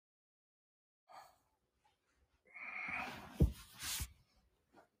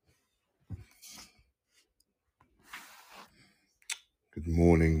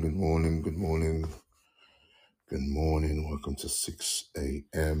morning, good morning, good morning, good morning. Welcome to 6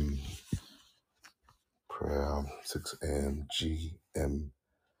 a.m. prayer, 6 a.m. GMT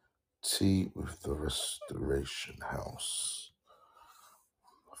with the Restoration House.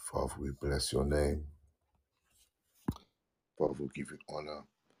 Father, we bless your name. Father, we give you honor.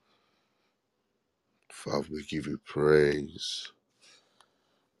 Father, we give you praise.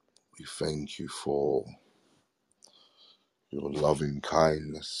 We thank you for your loving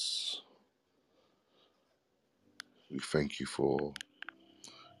kindness. We thank you for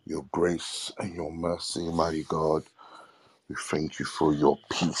your grace and your mercy, mighty God. We thank you for your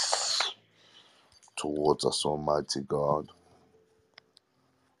peace towards us, Almighty God.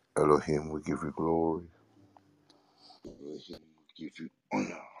 Elohim, we give you glory. Elohim, we give you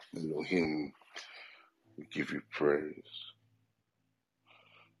honor. Elohim, we give you praise.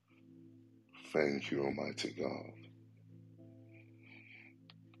 Thank you, Almighty God.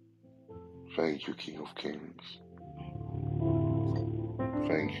 Thank you, King of Kings.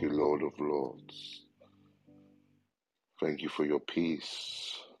 Thank you, Lord of Lords. Thank you for your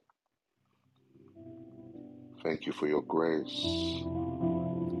peace. Thank you for your grace.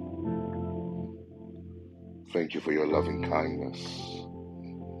 Thank you for your loving kindness.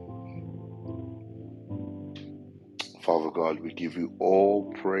 Father God, we give you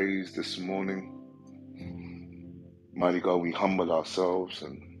all praise this morning. Mighty God, we humble ourselves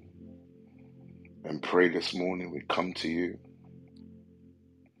and pray this morning. We come to you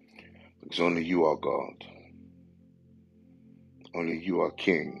because only you are God. Only you are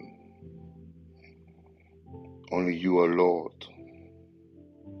King. Only you are Lord.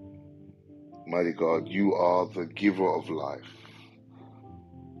 Mighty God, you are the giver of life,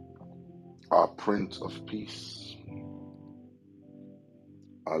 our Prince of Peace,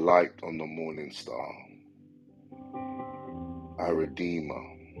 our light on the morning star, our Redeemer,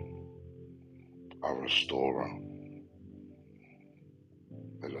 our Restorer.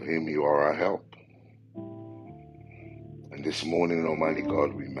 Elohim, you are our help. And this morning, Almighty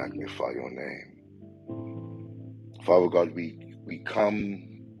God, we magnify your name. Father God, we come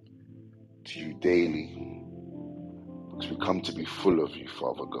to you daily because we come to be full of you,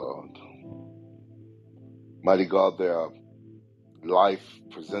 Father God. Mighty God, life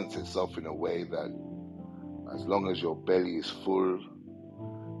presents itself in a way that as long as your belly is full,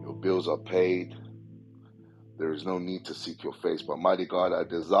 your bills are paid, there is no need to seek your face. But mighty God, our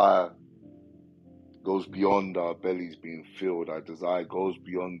desire goes beyond our bellies being filled. Our desire goes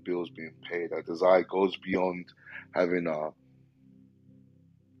beyond bills being paid. Our desire goes beyond having our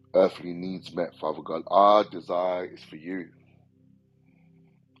earthly needs met, Father God. Our desire is for you.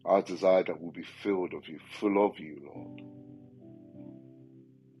 Our desire that we'll be filled of you, full of you, Lord.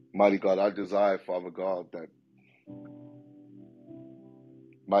 Mighty God, I desire, Father God, that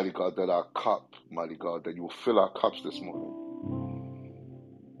mighty God, that our cup, mighty God, that you will fill our cups this morning.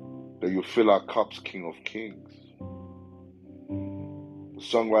 That you fill our cups, King of Kings. The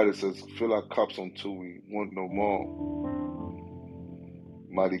songwriter says, fill our cups until we want no more.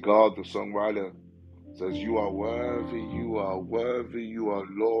 Mighty God, the songwriter says, you are worthy, you are worthy, you are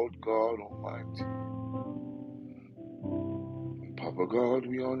Lord God Almighty. And Papa God,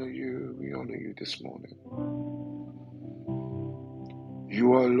 we honor you this morning.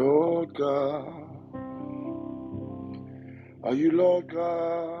 You are Lord God. Are you Lord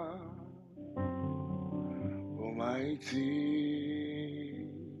God Almighty?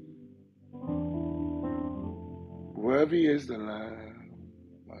 Worthy is the Lamb,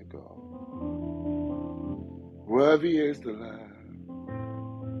 my God. Worthy is the Lamb.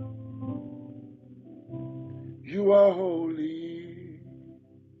 You are holy.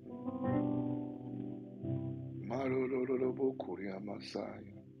 Marororobokuria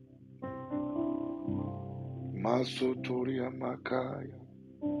Masaya. Masotoria Makaya.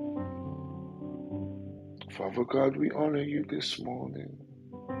 Father God, we honor you this morning.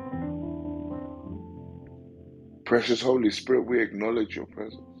 Precious Holy Spirit, we acknowledge your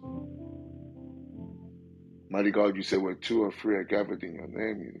presence. Mighty God, you said where two or three are gathered in your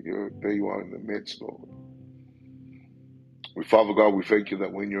name, there you are in the midst, Lord. Father God, we thank you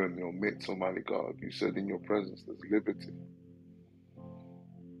that when you're in your midst, Almighty God, you said in your presence there's liberty.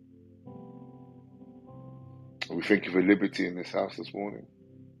 We thank you for liberty in this house this morning.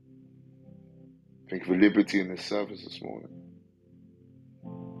 Thank you for liberty in this service this morning.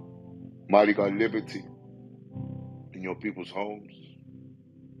 Mighty God, liberty in your people's homes.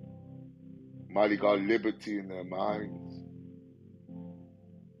 Mighty God, liberty in their minds.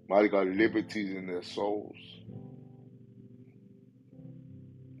 Mighty God, liberties in their souls.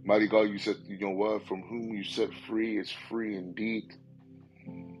 Mighty God, you said in your word, from whom you set free is free indeed.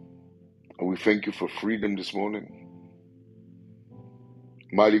 we thank you for freedom this morning.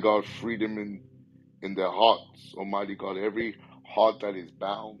 Mighty God, freedom in their hearts. Almighty God, every heart that is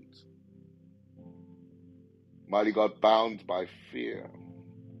bound. Mighty God, bound by fear.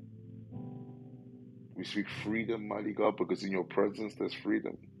 We speak freedom, mighty God, because in your presence there's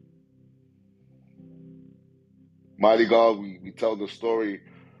freedom. Mighty God, we tell the story,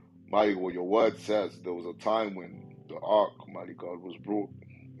 mighty God, your word says there was a time when the ark, mighty God, was brought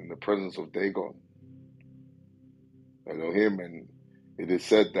in the presence of Dagon, Elohim, and it is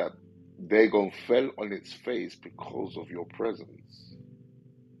said that Dagon fell on its face because of your presence.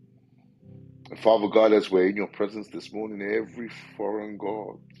 And Father God, as we're in your presence this morning, every foreign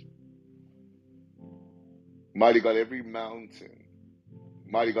God, mighty God, every mountain,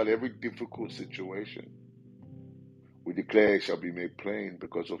 mighty God, every difficult situation, we declare it shall be made plain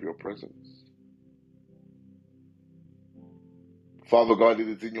because of your presence. Father God, it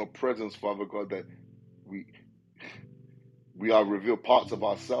is in your presence, Father God, that we are revealed. Parts of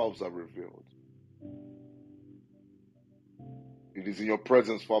ourselves are revealed. It is in your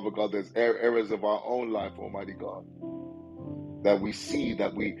presence, Father God, there's areas of our own life, Almighty God, that we see,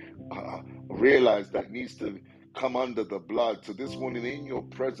 that we realize that needs to come under the blood. So this morning in your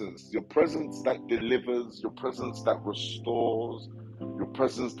presence that delivers, your presence that restores, your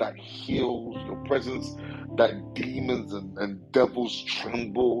presence that heals, your presence that demons and devils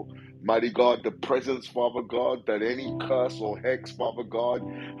tremble, mighty God, the presence, Father God, that any curse or hex, Father God,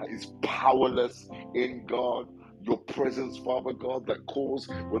 is powerless in God. Your presence, Father God, that calls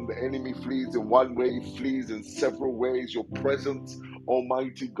when the enemy flees in one way, he flees in several ways. Your presence,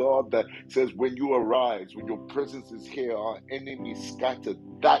 Almighty God, that says when you arise, when your presence is here, our enemies scattered.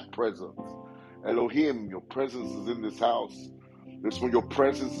 That presence. Elohim, your presence is in this house. This when your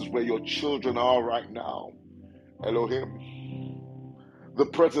presence is where your children are right now. Elohim, the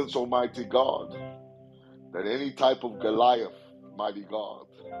presence, Almighty God, that any type of Goliath, mighty God,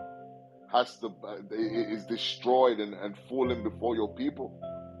 is destroyed and fallen before your people.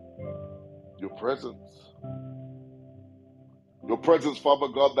 Your presence, Father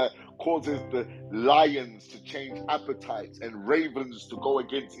God, that causes the lions to change appetites and ravens to go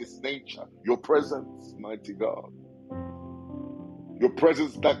against its nature. Your presence, mighty God. Your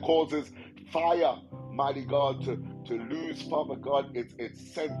presence that causes fire, mighty God, to lose, Father God,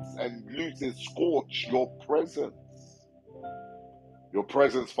 its sense and lose its scorch. Your presence. Your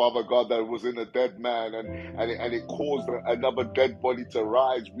presence, Father God, that was in a dead man and it caused another dead body to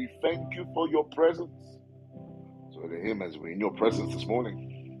rise. We thank you for your presence. So to him, as we're in your presence this morning,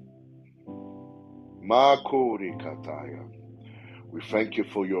 Makori Kataya, we thank you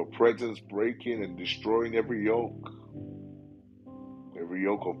for your presence breaking and destroying every yoke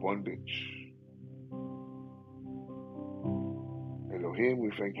of bondage. Elohim,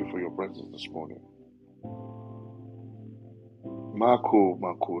 we thank you for your presence this morning.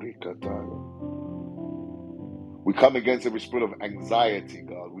 Makori Kataya. We come against every spirit of anxiety,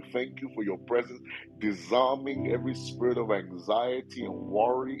 God. We thank you for your presence, disarming every spirit of anxiety and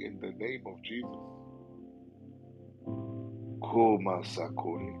worry in the name of Jesus.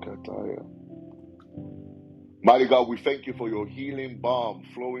 Mighty God, we thank you for your healing balm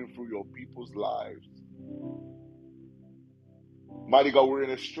flowing through your people's lives. Mighty God, we're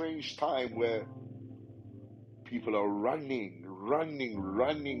in a strange time where people are running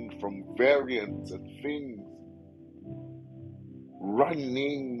from variants and things.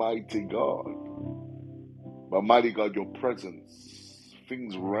 Running, mighty God. But mighty God, your presence,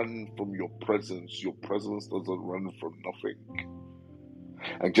 things run from your presence. Your presence doesn't run from nothing.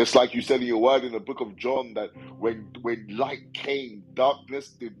 And just like you said in your word in the book of John, that when light came, darkness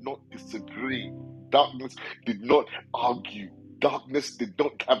did not disagree. Darkness did not argue. Darkness did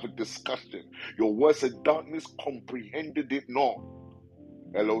not have a discussion. Your word said darkness comprehended it not.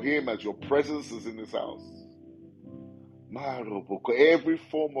 Elohim, as your presence is in this house. Every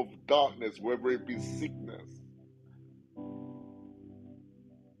form of darkness, whether it be sickness,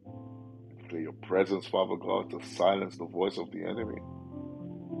 declare your presence, Father God, to silence the voice of the enemy.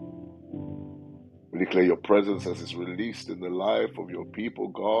 We declare your presence as it's released in the life of your people,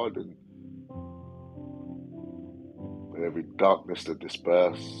 God, and every darkness to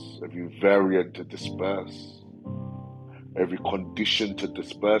disperse, every variant to disperse, every condition to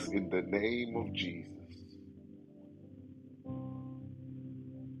disperse in the name of Jesus.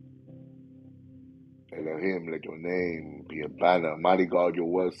 Elohim, let your name be a banner. Mighty God, your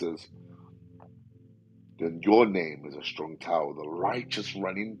word says, then your name is a strong tower. The righteous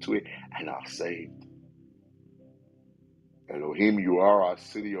run into it and are saved. Elohim, you are our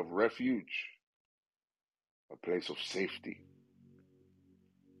city of refuge, a place of safety,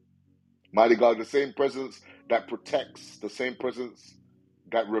 Mighty God, the same presence that protects, the same presence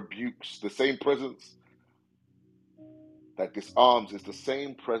that rebukes, the same presence that disarms is the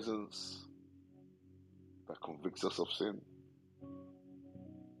same presence that convicts us of sin.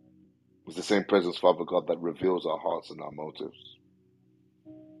 It's the same presence, Father God, that reveals our hearts and our motives.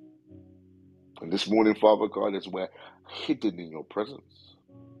 And this morning, Father God, as we're hidden in your presence,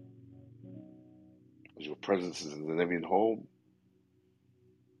 as your presence is in the living home,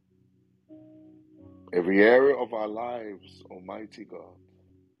 every area of our lives, Almighty God,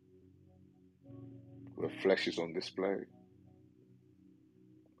 where flesh is on display,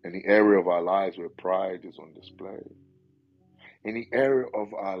 any area of our lives where pride is on display, any area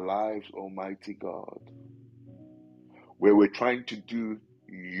of our lives, Almighty God, where we're trying to do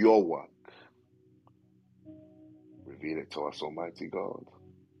your work, reveal it to us, Almighty God.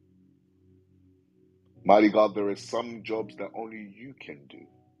 Mighty God, there are some jobs that only you can do.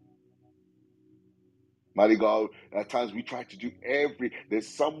 Mighty God, at times we try to do there's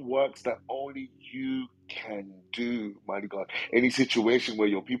some works that only you can do, mighty God. Any situation where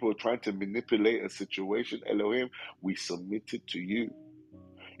your people are trying to manipulate a situation, Elohim, we submit it to you.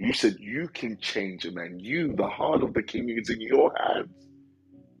 You said you can change a man. You, the heart of the king, is in your hands.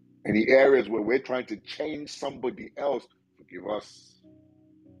 Any areas where we're trying to change somebody else, forgive us.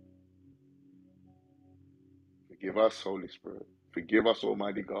 Forgive us, Holy Spirit. Forgive us,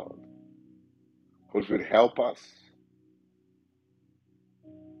 Almighty God. Holy Spirit, help us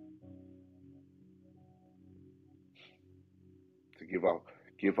to give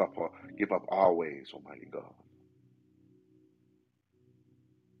up our ways, Almighty God.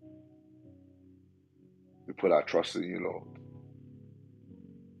 We put our trust in you, Lord.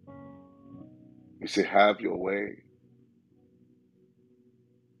 We say, have your way.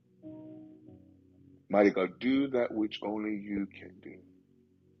 Mighty God, do that which only you can do.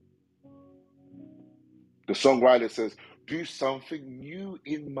 The songwriter says, do something new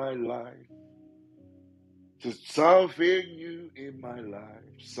in my life. Just something new in my life.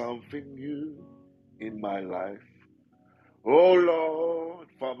 Something new in my life. Oh Lord,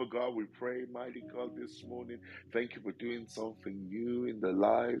 Father God, we pray, mighty God, this morning. Thank you for doing something new in the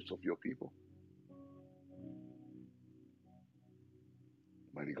lives of your people.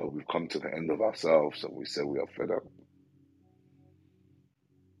 Mighty God, we've come to the end of ourselves and we say we are fed up.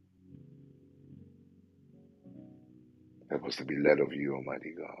 Help us to be led of you,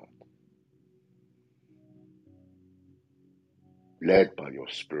 Almighty God. Led by your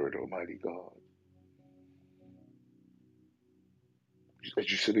Spirit, Almighty God. As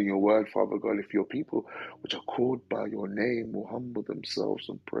you said in your word, Father God, if your people which are called by your name will humble themselves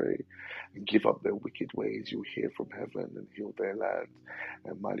and pray and give up their wicked ways, you'll hear from heaven and heal their land.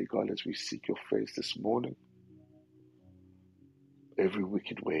 And mighty God, as we seek your face this morning, every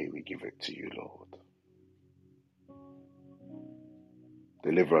wicked way we give it to you, Lord.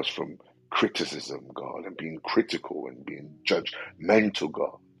 Deliver us from criticism, God, and being critical and being judgmental,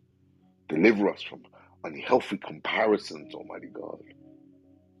 God. Deliver us from unhealthy comparisons, Almighty God.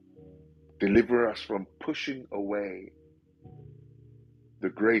 Deliver us from pushing away the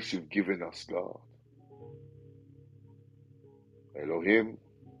grace you've given us, God. Elohim,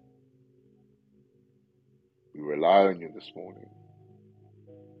 we rely on you this morning.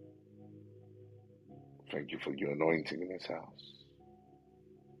 Thank you for your anointing in this house.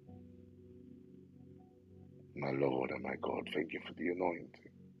 My Lord and my God, thank you for the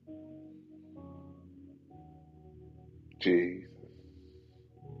anointing. Jesus,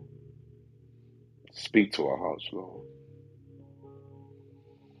 speak to our hearts, Lord.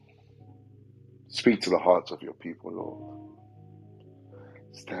 Speak to the hearts of your people, Lord.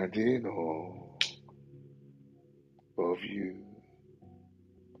 Stand in awe of you.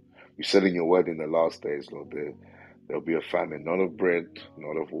 You said in your word in the last days, Lord, there'll be a famine, not of bread,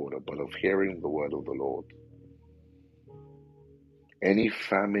 not of water, but of hearing the word of the Lord. Any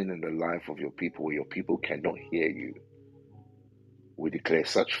famine in the life of your people where your people cannot hear you, we declare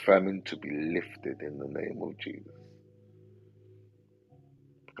such famine to be lifted in the name of Jesus.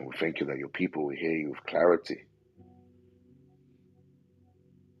 And we thank you that your people will hear you with clarity.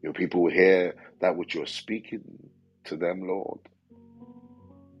 Your people will hear that which you're speaking to them, Lord.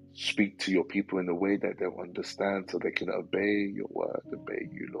 Speak to your people in a way that they'll understand so they can obey your word, obey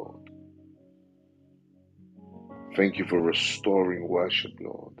you, Lord. Thank you for restoring worship,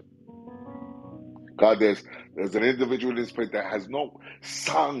 Lord. God, there's an individual in this place that has not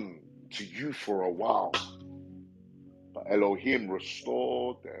sung to you for a while. But Elohim,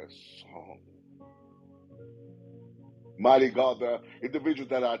 restore their song. Mighty God, there are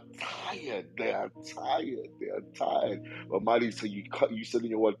individuals that are tired. They are tired. They are tired. But mighty, so you said in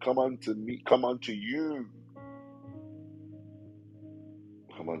your word, come unto me, come unto you.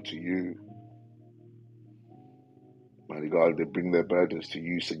 Come unto you. Mighty God, they bring their burdens to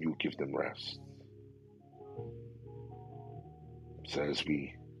you, so you give them rest. So as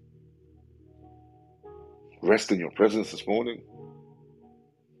we rest in your presence this morning,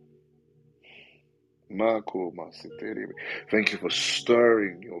 thank you for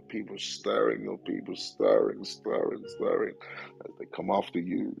stirring your people, stirring as they come after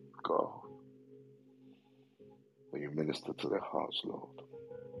you, God. When you minister to their hearts, Lord.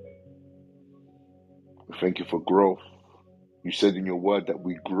 We thank you for growth. You said in your word that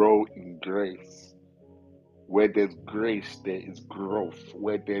we grow in grace. Where there's grace, there is growth.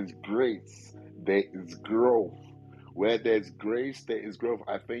 Where there's grace, there is growth. Where there's grace, there is growth.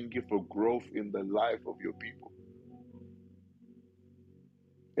 I thank you for growth in the life of your people.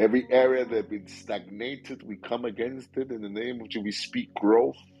 Every area that has been stagnated, we come against it in the name of Jesus. We speak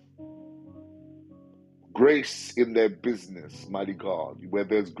growth. Grace in their business, mighty God. Where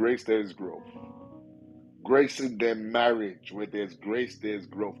there's grace, there is growth. Grace in their marriage. Where there's grace, there's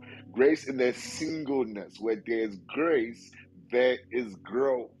growth. Grace in their singleness. Where there's grace, there is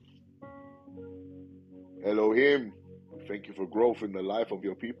growth. Elohim, thank you for growth in the life of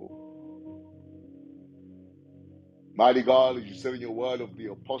your people. Mighty God, as you said in your word of the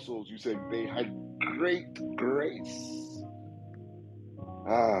apostles, you said they had great grace.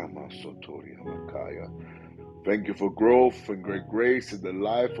 Masotoria Makaya. Thank you for growth and great grace in the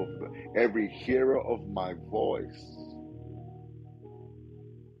life of every hearer of my voice.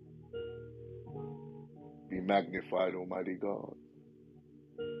 Be magnified, Almighty God.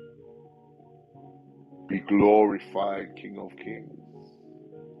 Be glorified, King of Kings.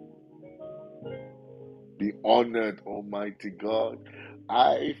 Be honored, Almighty God.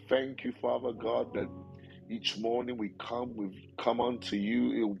 I thank you, Father God, that each morning we come unto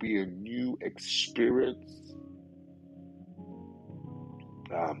you. It will be a new experience.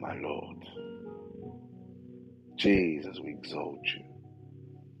 My Lord. Jesus, we exalt you.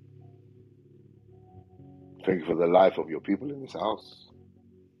 Thank you for the life of your people in this house.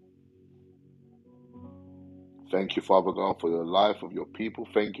 Thank you, Father God, for the life of your people.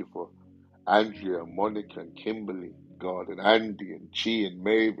 Thank you for Andrea, Monica, and Kimberly, God, and Andy, and Chi, and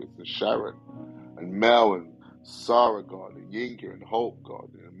Mavis, and Sharon, and Mel, and Sarah, God, and Yinka, and Hope, God,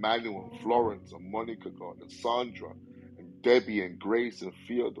 and Emmanuel, and Florence, and Monica, God, and Sandra, and Debbie, and Grace, and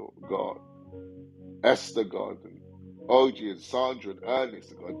Theodore, God, Esther, God, and OG, and Sandra, and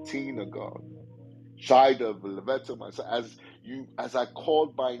Ernest, and God, Tina, God, Shida, Lavetta, myself, as I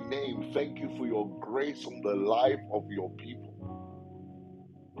called by name, thank you for your grace on the life of your people.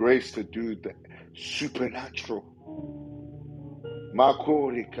 Grace to do the supernatural.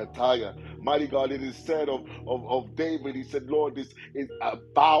 Makori Kataya. Mighty God, it is said of David, he said, Lord, this is a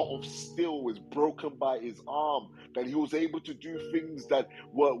bow of steel was broken by his arm, that he was able to do things that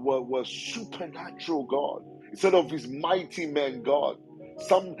were supernatural, God. Instead of his mighty men, God.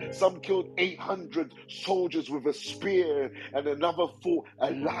 Some killed 800 soldiers with a spear, and another fought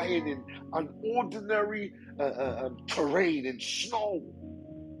a lion in unordinary terrain in snow.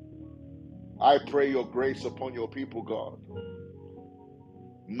 I pray your grace upon your people, God.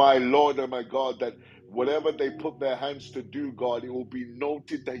 My Lord and my God, that whatever they put their hands to do, God, it will be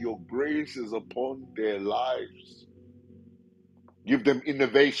noted that your grace is upon their lives. Give them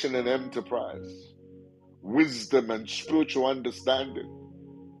innovation and enterprise, wisdom and spiritual understanding.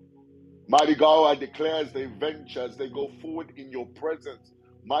 Mighty God, I declare as they venture, as they go forward in your presence,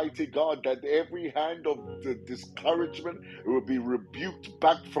 mighty God, that every hand of the discouragement will be rebuked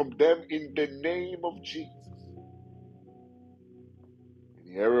back from them in the name of Jesus.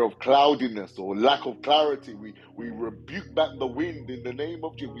 In the area of cloudiness or lack of clarity, we rebuke back the wind in the name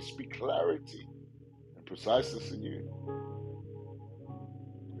of Jesus. We speak clarity and preciseness in you.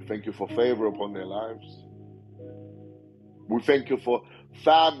 We thank you for favor upon their lives. We thank you for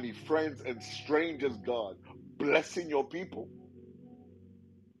family, friends, and strangers, God, blessing your people,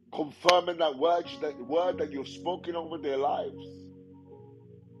 confirming that word that you've spoken over their lives.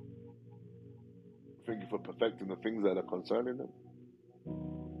 Thank you for perfecting the things that are concerning them.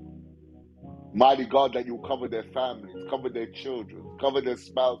 Mighty God, that you cover their families, cover their children, cover their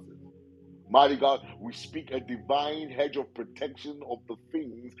spouses. Mighty God, we speak a divine hedge of protection of the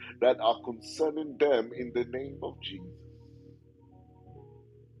things that are concerning them in the name of Jesus.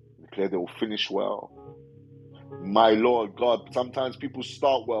 Declare they will finish well. My Lord God, sometimes people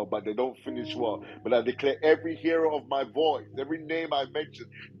start well, but they don't finish well. But I declare every hearer of my voice, every name I mention,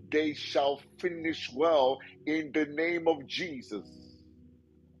 they shall finish well in the name of Jesus.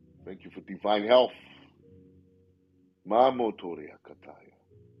 Thank you for divine health. Mamotoria kataya.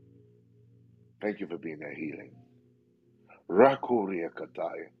 Thank you for being their healing. Rakoria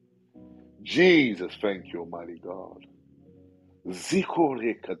kataya. Jesus, thank you, Almighty God.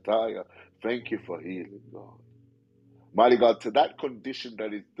 Zikoria kataya. Thank you for healing, God. Mighty God, to that condition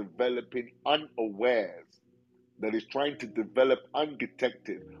that is developing unawares, that is trying to develop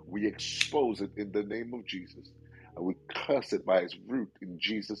undetected, we expose it in the name of Jesus. And we curse it by its root in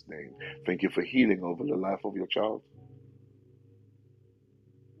Jesus' name. Thank you for healing over the life of your child.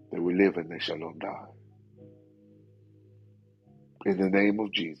 They will live and they shall not die. In the name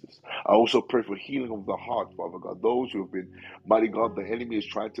of Jesus. I also pray for healing of the heart, Father God. Those who have been, mighty God, the enemy is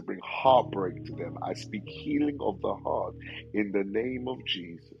trying to bring heartbreak to them. I speak healing of the heart in the name of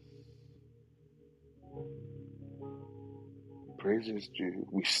Jesus. Praises to you.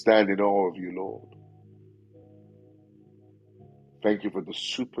 We stand in awe of you, Lord. Thank you for the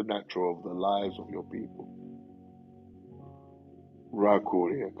supernatural of the lives of your people.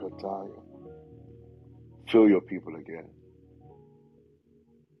 Rakuria Kataya. Fill your people again.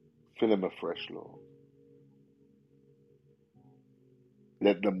 Fill them afresh, Lord.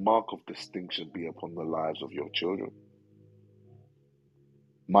 Let the mark of distinction be upon the lives of your children.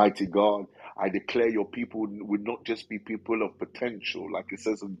 Mighty God, I declare your people would not just be people of potential, like it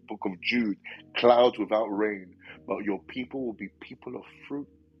says in the book of Jude, clouds without rain, but your people will be people of fruit.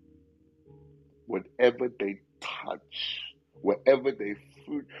 Whatever they touch, wherever they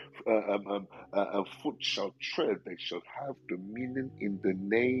foot shall tread, they shall have dominion in the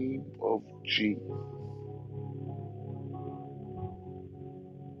name of Jesus.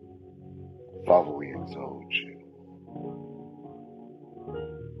 Father, we exalt you.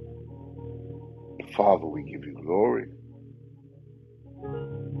 Father, we give you glory.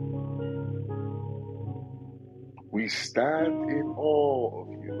 We stand in awe of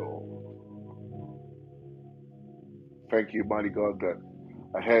you, Lord. Thank you, mighty God, that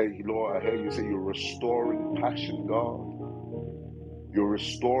I hear you, Lord. I hear you say you're restoring passion, God. You're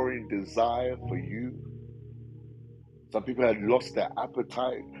restoring desire for you. Some people had lost their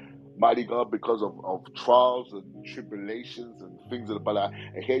appetite, mighty God, because of trials and tribulations and things like that. But I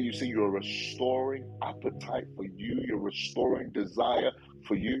hear you say you're restoring appetite for you. You're restoring desire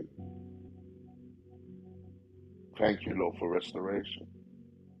for you. Thank you, Lord, for restoration.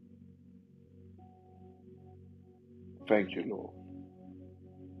 Thank you, Lord.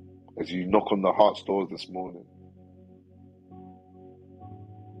 As you knock on the heart's doors this morning.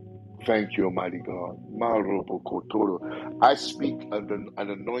 Thank you, Almighty God. I speak an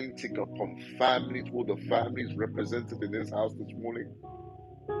anointing upon families, all the families represented in this house this morning.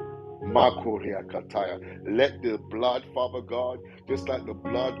 Let the blood, Father God, just like the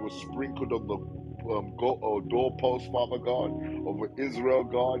blood was sprinkled on the doorpost, Father God, over Israel,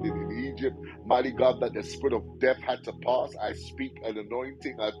 God, in Egypt, mighty God, that the spirit of death had to pass. I speak an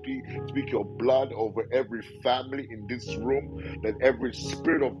anointing. I speak your blood over every family in this room, that every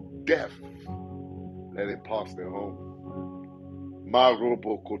spirit of death, let it pass their home.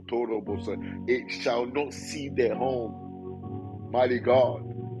 It shall not see their home. Mighty God,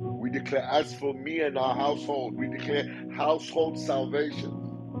 we declare, as for me and our household, we declare household salvation.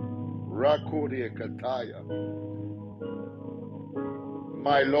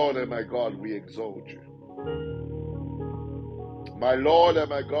 My Lord and my God, we exalt you. My Lord and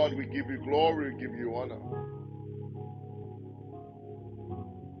my God, we give you glory, we give you honor.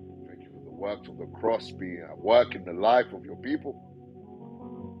 Thank you for the works of the cross being at work in the life of your people.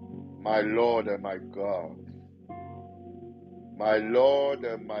 My Lord and my God. My Lord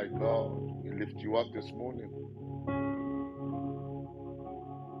and my God, we lift you up this morning.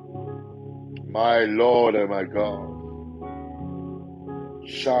 My Lord and my God.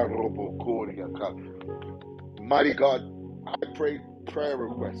 Mighty God, I pray prayer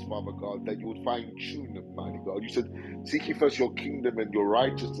requests, Father God, that you would fine tune them, mighty God. You said, seek ye first your kingdom and your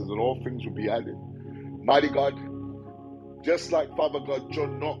righteousness, and all things will be added. Mighty God, just like Father God,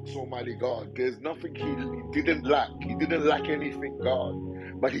 John Knox, Almighty God, there's nothing he didn't lack. He didn't lack anything, God.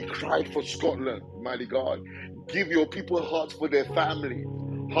 But he cried for Scotland, mighty God. Give your people hearts for their families,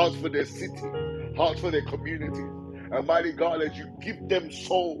 hearts for their cities, hearts for their communities. And mighty God, as you give them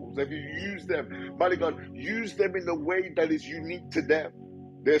souls, as you use them, mighty God, use them in a way that is unique to them.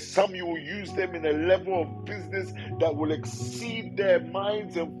 There's some you will use them in a level of business that will exceed their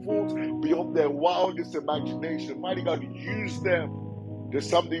minds and thoughts beyond their wildest imagination. Mighty God, use them. There's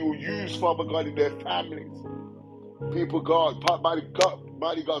something you will use, Father God, in their families. People, God,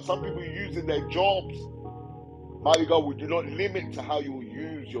 mighty God, some people you use in their jobs. Mighty God, we do not limit to how you will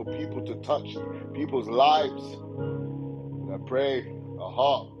use use your people to touch people's lives. And I pray a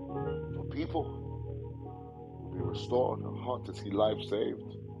heart for people will be restored, a heart to see life saved.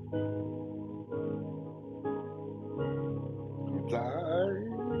 You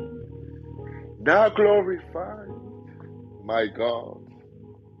died, now glorified. My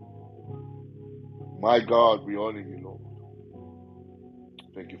God, we honor you, Lord.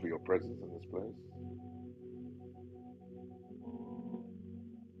 Thank you for your presence in this place.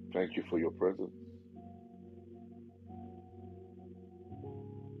 Thank you for your presence.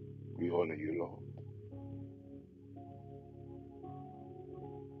 We honor you, Lord.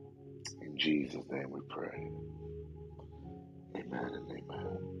 In Jesus' name we pray. Amen and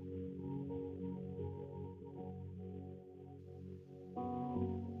amen.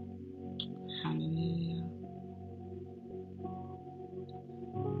 Hallelujah.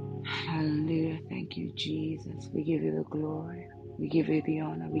 Hallelujah. Thank you, Jesus. We give you the glory. We give you the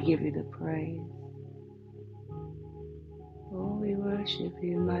honor. We give you the praise. Oh, we worship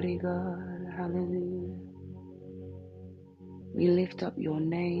you, mighty God. Hallelujah. We lift up your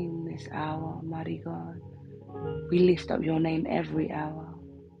name this hour, mighty God. We lift up your name every hour.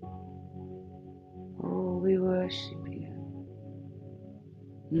 Oh, we worship you.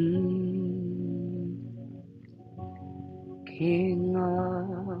 King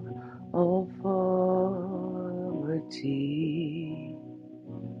of authority,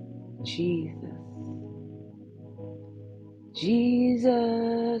 Jesus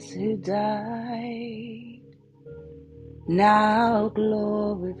who died, now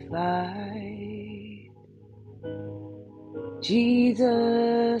glorified.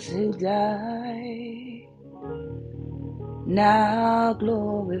 Jesus who died, now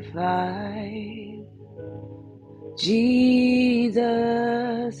glorified.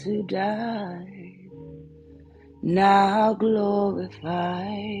 Jesus who died, now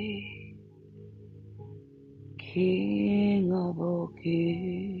glorified. King of all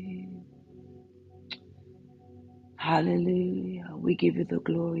kings. Hallelujah. We give you the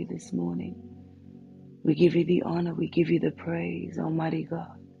glory this morning. We give you the honor. We give you the praise, Almighty God.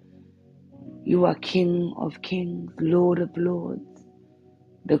 You are King of kings, Lord of lords,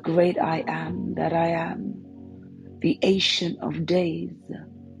 the great I am that I am, the Ancient of Days.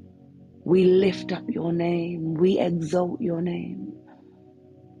 We lift up your name. We exalt your name.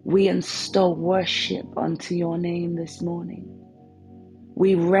 We instill worship unto your name this morning.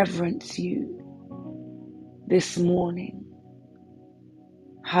 We reverence you this morning.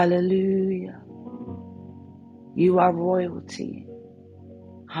 Hallelujah. You are royalty.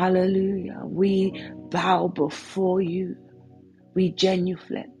 Hallelujah. We bow before you. We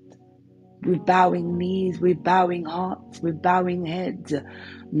genuflect. We're bowing knees, we're bowing hearts, we're bowing heads.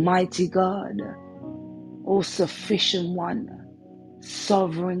 Mighty God, all sufficient one,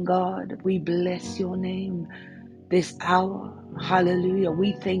 sovereign God, we bless your name this hour. Hallelujah.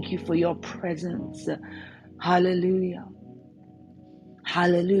 We thank you for your presence. Hallelujah.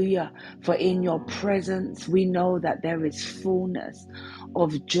 Hallelujah. For in your presence, we know that there is fullness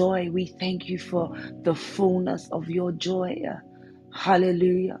of joy. We thank you for the fullness of your joy.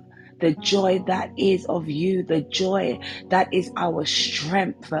 Hallelujah. The joy that is of you, the joy that is our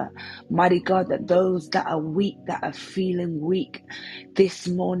strength. Mighty God, that those that are weak, that are feeling weak this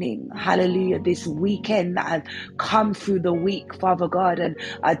morning, hallelujah, this weekend that have come through the week, Father God, and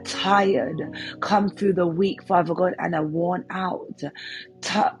are tired, come through the week, Father God, and are worn out,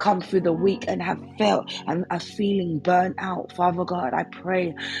 come through the week and have felt and are feeling burnt out, Father God, I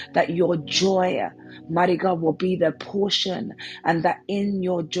pray that your joy, mighty God, will be their portion, and that in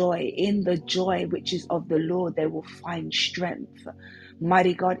your joy, in the joy which is of the Lord, they will find strength.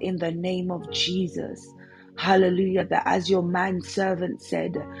 Mighty God, in the name of Jesus, hallelujah, that as your manservant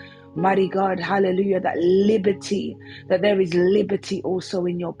said, mighty God, hallelujah, that liberty, that there is liberty also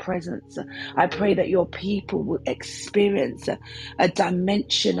in your presence. I pray that your people will experience a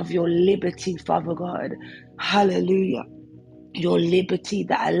dimension of your liberty, Father God. Hallelujah. Your liberty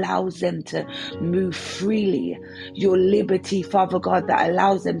that allows them to move freely. Your liberty, Father God, that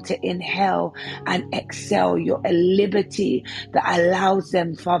allows them to inhale and exhale. Your liberty that allows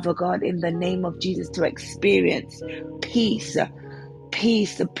them, Father God, in the name of Jesus, to experience peace.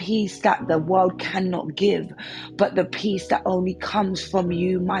 Peace, the peace that the world cannot give, but the peace that only comes from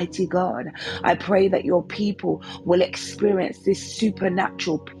you, mighty God. I pray that your people will experience this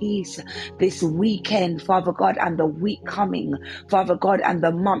supernatural peace this weekend, Father God, and the week coming, Father God, and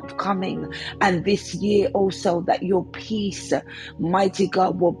the month coming, and this year also, that your peace, mighty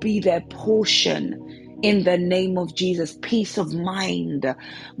God, will be their portion in the name of Jesus. Peace of mind.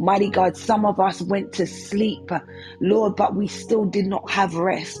 Mighty God, some of us went to sleep, Lord, but we still did not have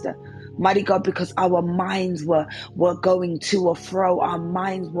rest. Mighty God, because our minds were going to or fro. Our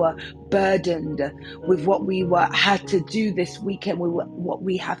minds were burdened with what we had to do this weekend, what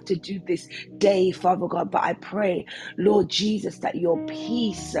we have to do this day, Father God. But I pray, Lord Jesus, that your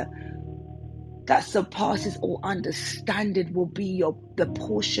peace that surpasses all understanding will be the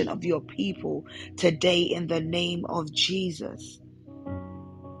portion of your people today in the name of Jesus.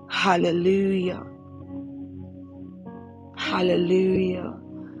 Hallelujah. Hallelujah.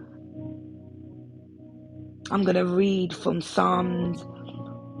 I'm going to read from Psalms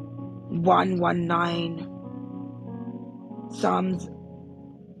 119, Psalms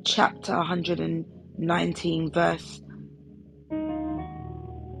chapter 119, verse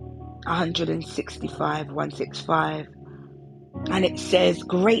 165. And it says,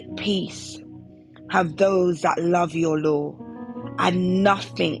 great peace have those that love your law, and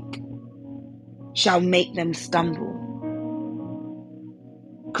nothing shall make them stumble.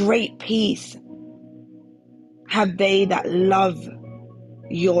 Great peace have they that love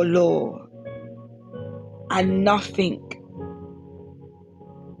your law, and nothing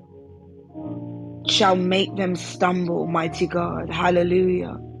shall make them stumble, mighty God.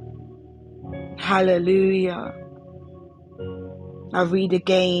 Hallelujah. Hallelujah. I read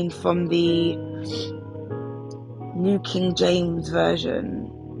again from the New King James Version.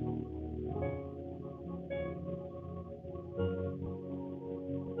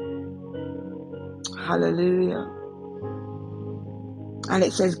 Hallelujah. And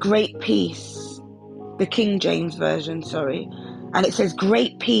it says, great peace. The King James Version, sorry. And it says,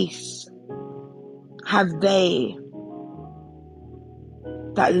 great peace have they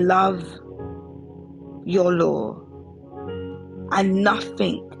that love your law, and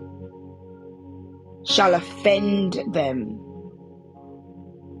nothing shall offend them.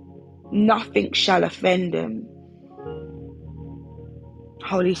 Nothing shall offend them.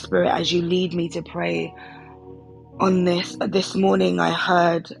 Holy Spirit, as you lead me to pray on this morning, I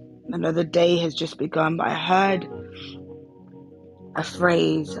know the day has just begun, but I heard a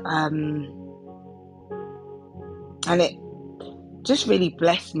phrase, and it just really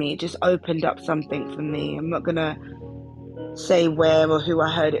blessed me. It just opened up something for me. I'm not going to say where or who I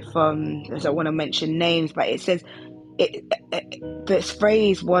heard it from, as I want to mention names, but it says, this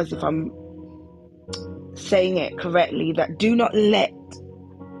phrase was, if I'm saying it correctly, that do not let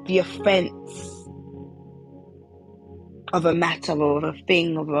the offense of a matter or of a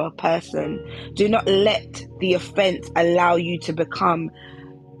thing or of a person, do not let the offense allow you to become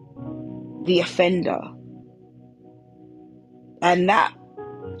the offender. And that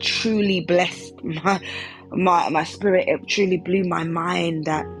truly blessed my spirit. It truly blew my mind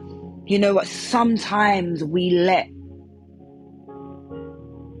that, you know what, sometimes we let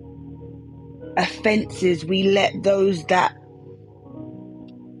offenses, we let those that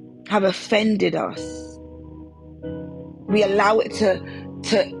have offended us, we allow it to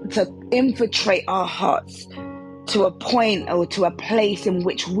infiltrate our hearts to a point or to a place in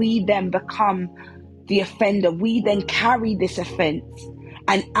which we then become the offender. We then carry this offense,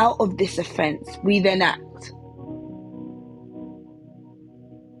 and out of this offense we then act.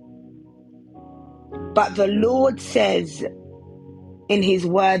 But the Lord says in his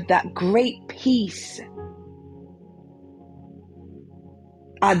word that great peace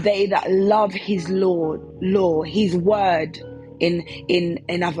are they that love his law, his word,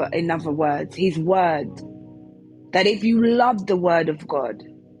 in other words, his word. That if you love the word of God,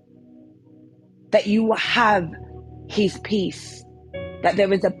 that you will have his peace. That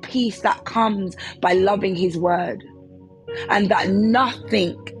there is a peace that comes by loving his word. And that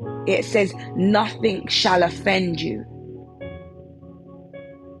nothing, it says, nothing shall offend you.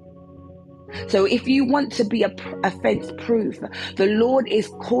 So if you want to be offense proof, the Lord is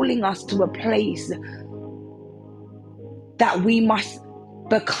calling us to a place that we must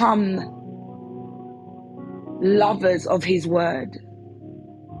become lovers of his word,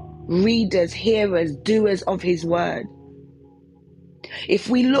 readers, hearers, doers of his word. If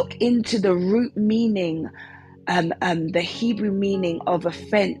we look into the root meaning, the Hebrew meaning of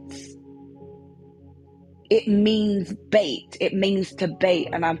offense, it means bait. It means to bait.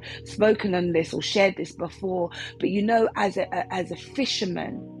 And I've spoken on this or shared this before, but you know, as a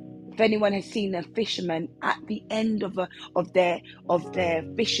fisherman, if anyone has seen a fisherman, at the end of their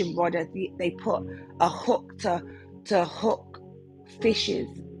fishing rod, they put a hook to hook fishes,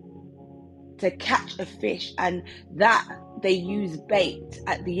 to catch a fish, and that they use bait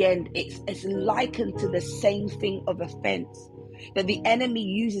at the end. It's likened to the same thing of offense, that the enemy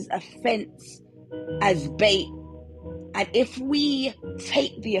uses offense as bait. And if we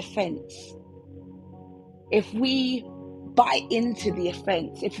take the offense, if we buy into the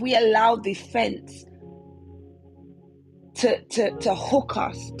offense, if we allow the offense to hook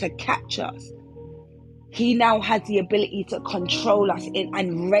us, to catch us, he now has the ability to control us in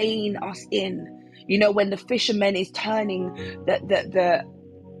and rein us in. You know, when the fisherman is turning the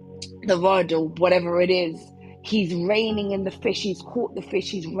rod or whatever it is, he's reining in the fish. He's caught the fish.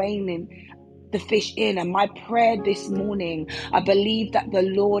 He's reining the fish in. And my prayer this morning, I believe that the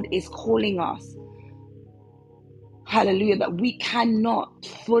Lord is calling us, hallelujah, that we cannot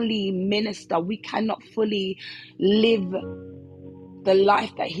fully minister, we cannot fully live the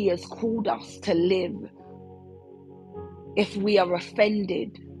life that he has called us to live if we are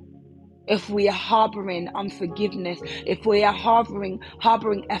offended, if we are harboring unforgiveness, if we are harboring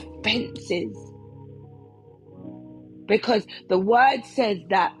offenses. Because the word says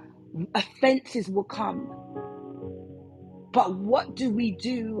that offenses will come. But what do we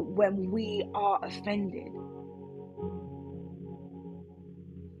do when we are offended?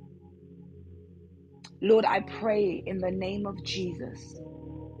 Lord, I pray in the name of Jesus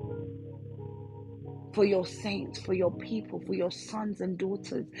for your saints, for your people, for your sons and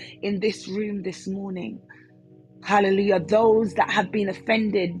daughters in this room this morning. Hallelujah. Those that have been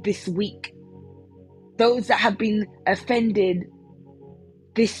offended this week, those that have been offended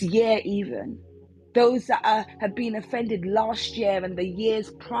this year even, those that have been offended last year and the years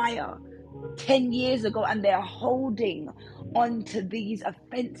prior, 10 years ago, and they're holding on to these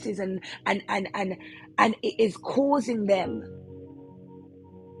offenses and it is causing them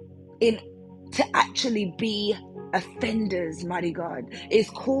to actually be offenders, mighty God. It's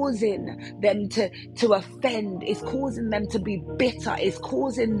causing them to offend. It's causing them to be bitter. It's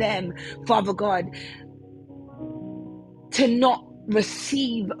causing them, Father God, to not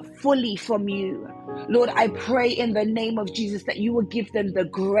receive fully from you. Lord, I pray in the name of Jesus that you will give them the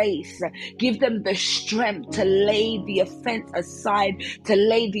grace, give them the strength to lay the offense aside, to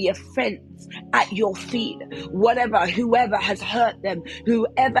lay the offense at your feet. Whoever has hurt them,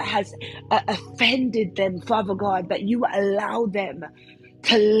 whoever has offended them, Father God, that you allow them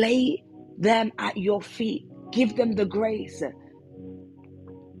to lay them at your feet. Give them the grace.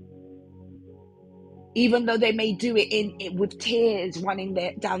 Even though they may do it with tears running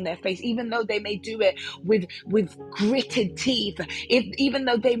down their face, even though they may do it with gritted teeth, even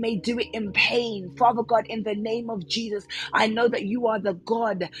though they may do it in pain, Father God, in the name of Jesus, I know that you are the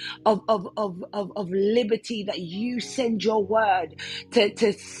God of liberty, that you send your word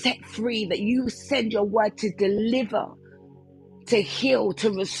to set free, that you send your word to deliver, to heal,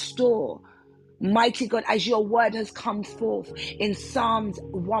 to restore. Mighty God, as your word has come forth in Psalms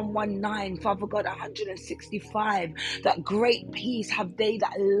 119, Father God, 165, that great peace have they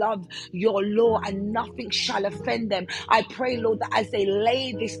that love your law, and nothing shall offend them. I pray, Lord, that as they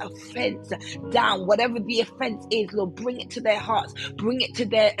lay this offense down, whatever the offense is, Lord, bring it to their hearts, bring it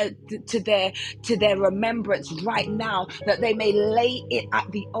to their remembrance right now, that they may lay it at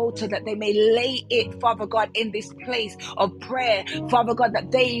the altar, that they may lay it, Father God, in this place of prayer, Father God, that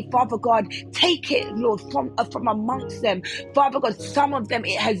they, Father God, take it, Lord, from amongst them. Father God, some of them,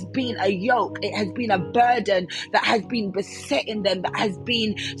 it has been a yoke, it has been a burden that has been besetting them, that has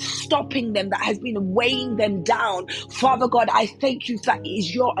been stopping them, that has been weighing them down. Father God, I thank you that it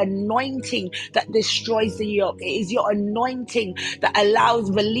is your anointing that destroys the yoke. It is your anointing that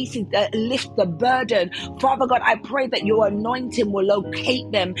releases, that lifts the burden. Father God, I pray that your anointing will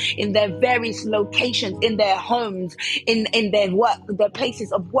locate them in their various locations, in their homes, in their work, their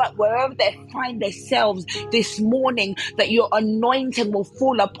places of work, wherever they find themselves this morning, that your anointing will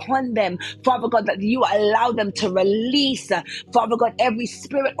fall upon them, Father God, that you allow them to release, Father God, every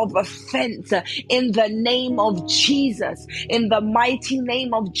spirit of offense in the name of Jesus, in the mighty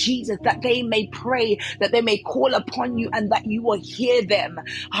name of Jesus, that they may pray, that they may call upon you, and that you will hear them.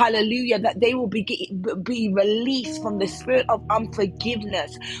 Hallelujah, that they will be released from the spirit of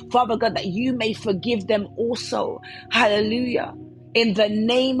unforgiveness, Father God, that you may forgive them also. Hallelujah. In the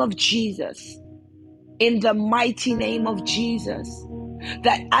name of Jesus, in the mighty name of Jesus,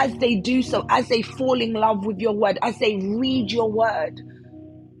 that as they do so, as they fall in love with your word, as they read your word,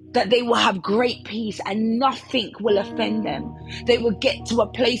 that they will have great peace and nothing will offend them. They will get to a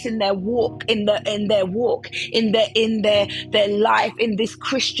place in their walk, in their life, in this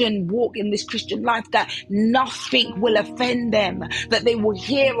Christian walk, in this Christian life, that nothing will offend them, that they will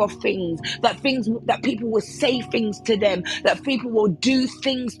hear of things, that people will say things to them, that people will do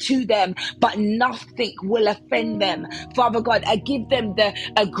things to them, but nothing will offend them. Father God, I give them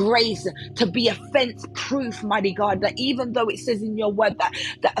a grace to be offense proof, mighty God, that even though it says in your word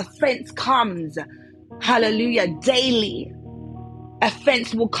that offense comes, hallelujah, daily.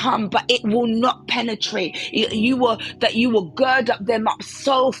 Offense will come, but it will not penetrate. You will gird up them up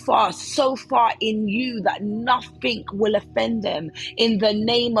so far in you that nothing will offend them. In the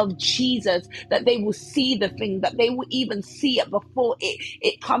name of Jesus, that they will see the thing, that they will even see it before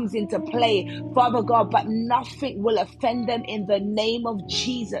it comes into play, Father God, but nothing will offend them in the name of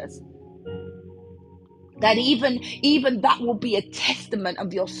Jesus. That even that will be a testament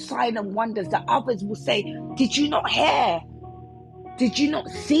of your sign and wonders, that others will say, did you not hear? Did you not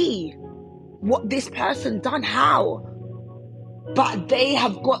see what this person done? How? But they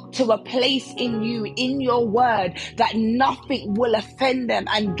have got to a place in you, in your word, that nothing will offend them,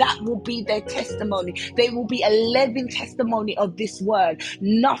 and that will be their testimony. They will be a living testimony of this word.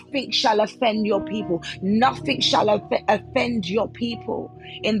 Nothing shall offend your people. Nothing shall offend your people.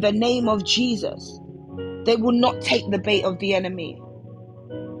 In the name of Jesus, they will not take the bait of the enemy.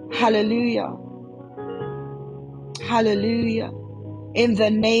 Hallelujah. Hallelujah. In the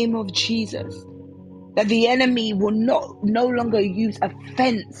name of Jesus. That the enemy will no longer use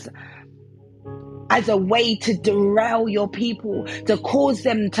offense as a way to derail your people, to cause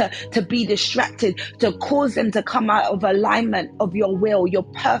them to be distracted, to cause them to come out of alignment of your will, your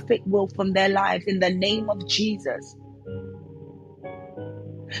perfect will from their lives, in the name of Jesus.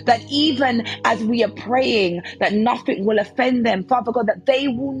 That even as we are praying, that nothing will offend them, Father God, that they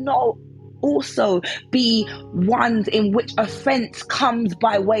will not also be ones in which offense comes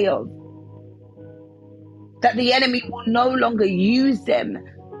by way of. That the enemy will no longer use them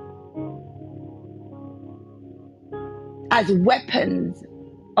as weapons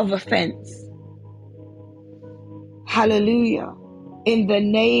of offense. Hallelujah. In the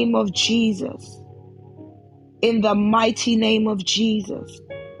name of Jesus. In the mighty name of Jesus.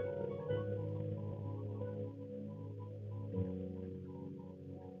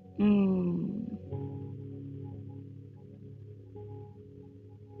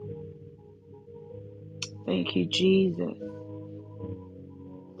 Thank you, Jesus.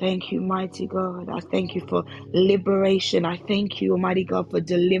 Thank you, mighty God. I thank you for liberation. I thank you, Almighty God, for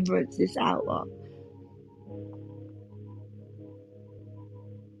deliverance this hour.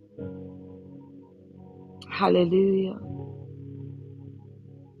 Hallelujah.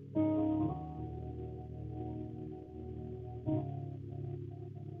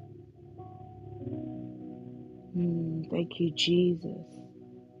 Thank you, Jesus.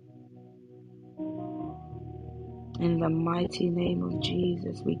 In the mighty name of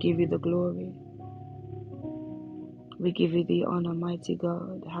Jesus, we give you the glory. We give you the honor, mighty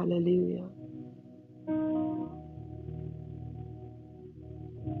God. Hallelujah.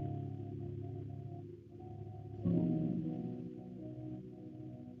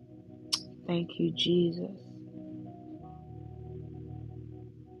 Thank you, Jesus.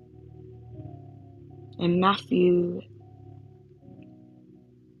 In Matthew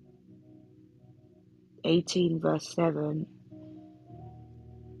 18 verse 7,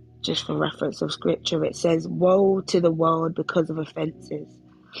 just for reference of scripture, it says, woe to the world because of offenses,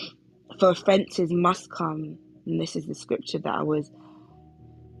 for offenses must come. And this is the scripture that I was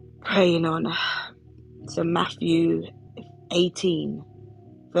praying on. So Matthew 18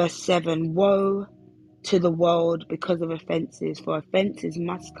 verse 7, woe to the world because of offenses, for offenses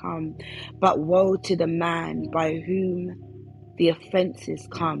must come, but woe to the man by whom the offenses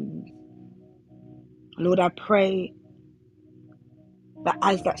come. Lord, I pray that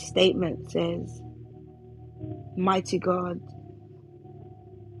as that statement says, mighty God,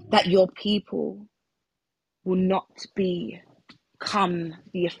 that your people will not become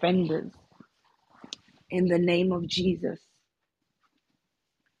the offenders, in the name of Jesus.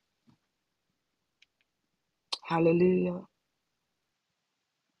 Hallelujah.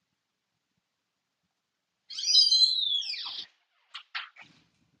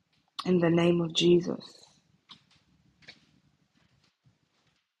 In the name of Jesus.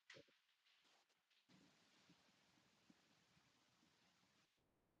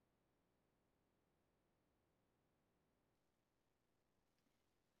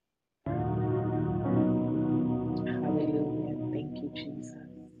 Hallelujah. Thank you, Jesus.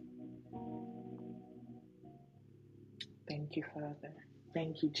 Thank you, Father.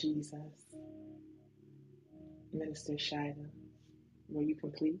 Thank you, Jesus. Minister Shida, were you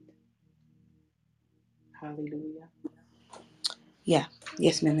complete? Hallelujah. Yeah.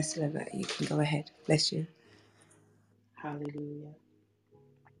 Yes, Minister Levert, you can go ahead. Bless you. Hallelujah.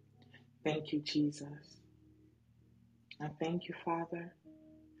 Thank you, Jesus. I thank you, Father.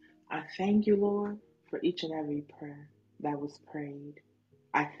 I thank you, Lord, for each and every prayer that was prayed.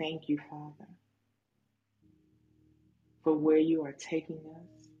 I thank you, Father, for where you are taking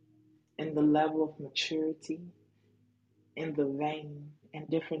us. in the level of maturity, in the vein, and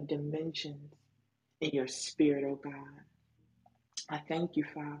different dimensions in your spirit, oh God. I thank you,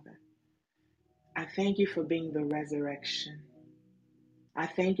 Father. I thank you for being the resurrection. I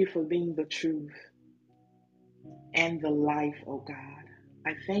thank you for being the truth and the life, oh God.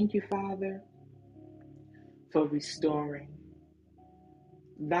 I thank you, Father, for restoring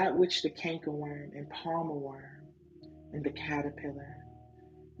that which the cankerworm and palmer worm and the caterpillar,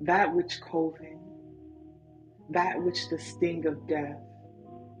 that which COVID, that which the sting of death,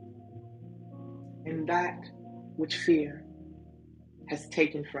 and that which fear has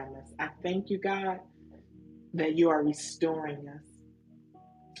taken from us. I thank you, God, that you are restoring us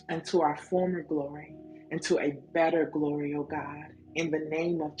unto our former glory, into a better glory, oh God, in the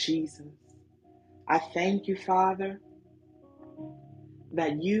name of Jesus. I thank you, Father,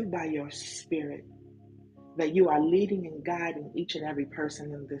 that you, by your Spirit, that you are leading and guiding each and every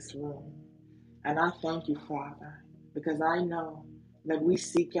person in this room. And I thank you, Father, because I know that we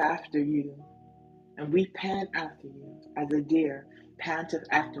seek after you and we pant after you as a deer panteth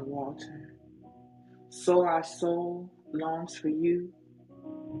after water. So our soul longs for you,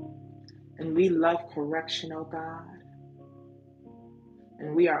 and we love correction, O God,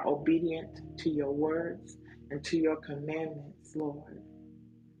 and we are obedient to your words and to your commandments, Lord.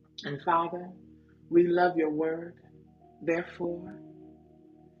 And Father, we love your word. Therefore,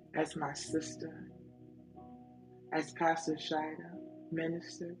 as my sister, as Pastor Shida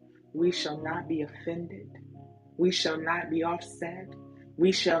ministered, we shall not be offended. We shall not be offset.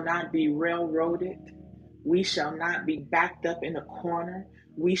 We shall not be railroaded. We shall not be backed up in a corner.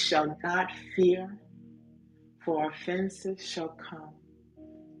 We shall not fear, for offenses shall come,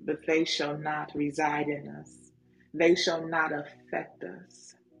 but they shall not reside in us. They shall not affect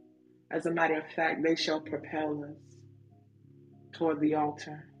us. As a matter of fact, they shall propel us toward the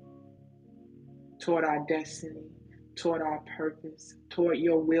altar, toward our destiny, toward our purpose, toward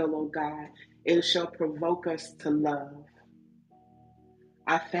your will, O God. It shall provoke us to love.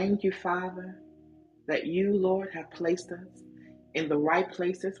 I thank you, Father, that you, Lord, have placed us in the right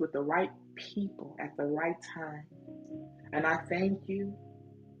places with the right people at the right time. And I thank you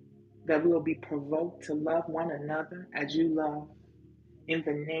that we will be provoked to love one another as you love, in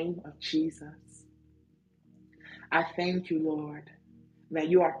the name of Jesus. I thank you, Lord, that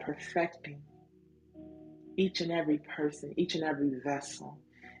you are perfecting each and every person, each and every vessel,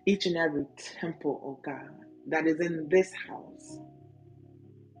 each and every temple, oh God, that is in this house.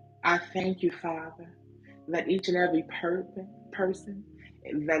 I thank you, Father, that each and every person,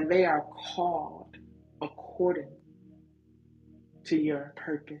 that they are called according to your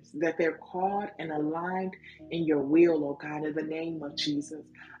purpose, that they're called and aligned in your will, oh God, in the name of Jesus.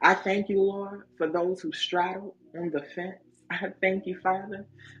 I thank you, Lord, for those who straddle on the fence. I thank you, Father,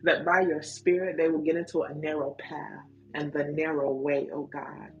 that by your Spirit they will get into a narrow path and the narrow way, oh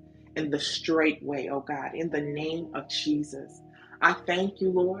God, and the straight way, oh God, in the name of Jesus. I thank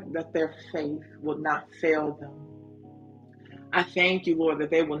you, Lord, that their faith will not fail them. I thank you, Lord, that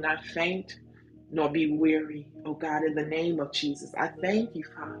they will not faint nor be weary, oh God, in the name of Jesus. I thank you,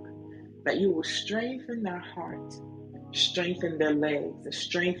 Father, that you will strengthen their heart, strengthen their legs,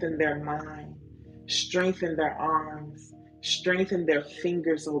 strengthen their mind, strengthen their arms, strengthen their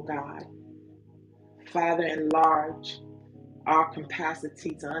fingers, oh God. Father, enlarge our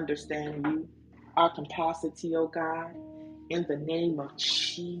capacity to understand you, our capacity, oh God, in the name of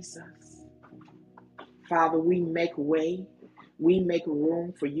Jesus. Father, we make way. We make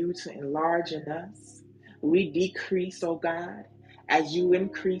room for you to enlarge in us. We decrease, oh God, as you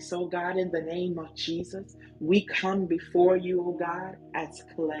increase, oh God, in the name of Jesus. We come before you, oh God, as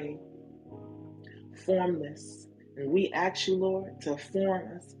clay, formless. And we ask you, Lord, to form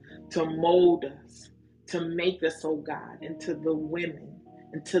us, to mold us, to make us, oh God, into the women,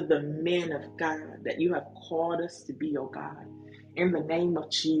 into the men of God that you have called us to be, oh God, in the name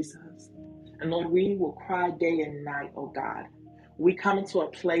of Jesus. And Lord, we will cry day and night, oh God. We come into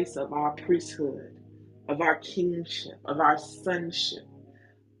a place of our priesthood, of our kingship, of our sonship,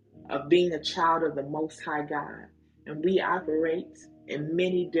 of being a child of the Most High God. And we operate in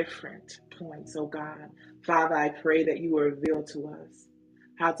many different points, oh God. Father, I pray that you will reveal to us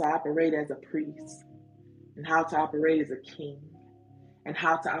how to operate as a priest, and how to operate as a king, and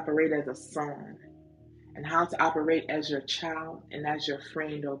how to operate as a son, and how to operate as your child and as your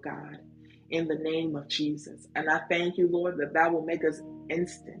friend, oh God, in the name of Jesus. And I thank you, Lord, that that will make us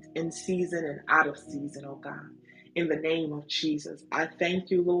instant, in season and out of season, oh God, in the name of Jesus. I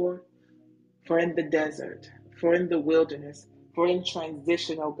thank you, Lord, for in the desert, for in the wilderness, for in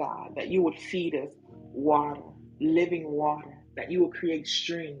transition, oh God, that you would feed us water, living water, that you will create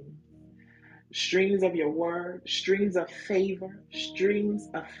streams, streams of your word, streams of favor, streams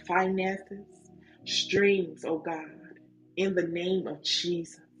of finances, streams, oh God, in the name of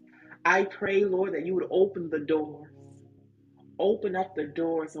Jesus. I pray, Lord, that you would open the doors. Open up the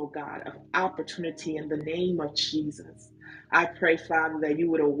doors, oh God, of opportunity in the name of Jesus. I pray, Father, that you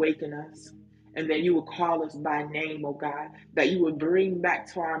would awaken us and that you would call us by name, oh God, that you would bring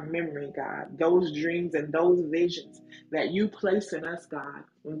back to our memory, God, those dreams and those visions that you placed in us, God,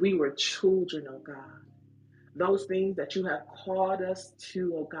 when we were children, oh God. Those things that you have called us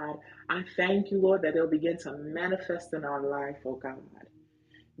to, oh God. I thank you, Lord, that they'll begin to manifest in our life, oh God,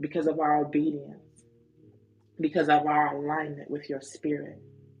 because of our obedience, because of our alignment with your spirit,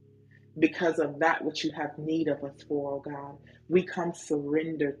 because of that which you have need of us for, oh God. We come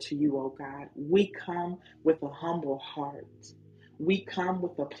surrender to you, oh God. We come with a humble heart. We come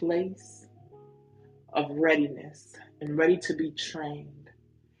with a place of readiness and ready to be trained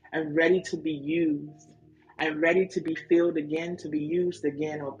and ready to be used and ready to be filled again, to be used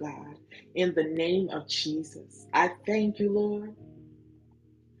again, oh God. In the name of Jesus, I thank you, Lord,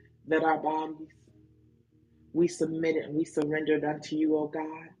 that our bodies, we submit it and we surrender it unto you, oh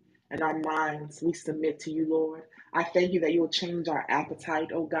God. And our minds, we submit to you, Lord. I thank you that you will change our appetite,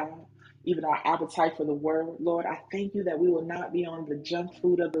 oh God, even our appetite for the word, Lord. I thank you that we will not be on the junk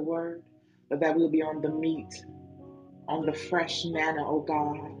food of the word, but that we will be on the meat, on the fresh manna, oh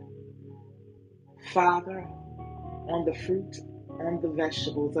God. Father, on the fruit, on the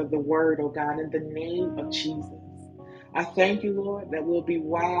vegetables of the word, oh God, in the name of Jesus. I thank you, Lord, that we'll be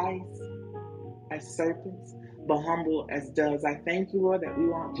wise as serpents, but humble as doves. I thank you, Lord, that we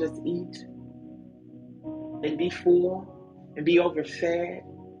won't just eat and be full and be overfed,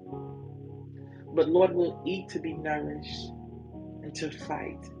 but Lord, we'll eat to be nourished and to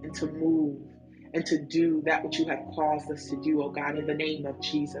fight and to move and to do that which you have caused us to do, oh God, in the name of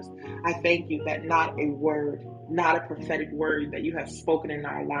Jesus. I thank you that not a word, not a prophetic word that you have spoken in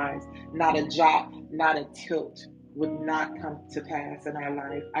our lives, not a jot, not a tilt would not come to pass in our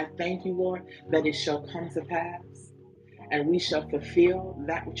life. I thank you, Lord, that it shall come to pass and we shall fulfill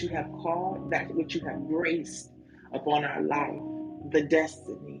that which you have called, that which you have graced upon our life, the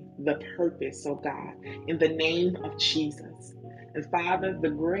destiny, the purpose, oh God, in the name of Jesus. And Father,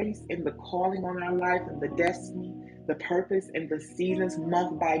 the grace and the calling on our life and the destiny, the purpose and the seasons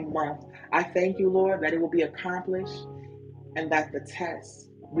month by month, I thank you, Lord, that it will be accomplished and that the tests,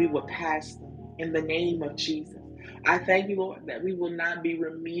 we will pass them in the name of Jesus. I thank you, Lord, that we will not be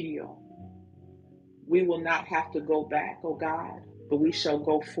remedial. We will not have to go back, oh God, but we shall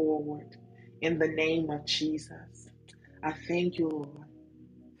go forward in the name of Jesus. I thank you, Lord,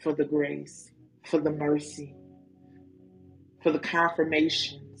 for the grace, for the mercy, for the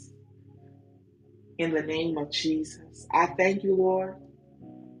confirmations in the name of Jesus. I thank you, Lord,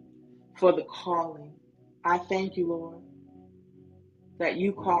 for the calling. I thank you, Lord, that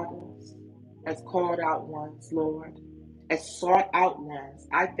you called us as called out ones, Lord, as sought out ones.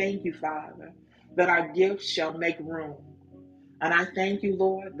 I thank you, Father, that our gifts shall make room. And I thank you,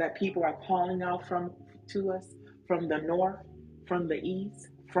 Lord, that people are calling out to us from the north, from the east,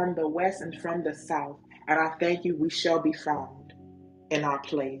 from the west, and from the south. And I thank you, we shall be found in our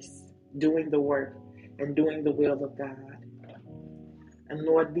place, doing the work and doing the will of God. And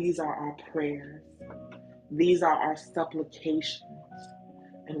Lord, these are our prayers. These are our supplications.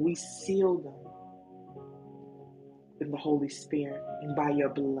 And we seal them in the Holy Spirit and by your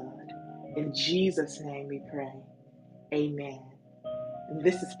blood. In Jesus' name we pray. Amen. And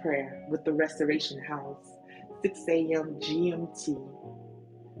this is prayer with the Restoration House, 6 a.m. GMT,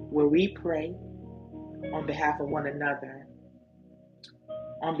 where we pray on behalf of one another,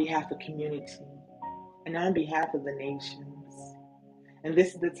 on behalf of community, and on behalf of the nations. And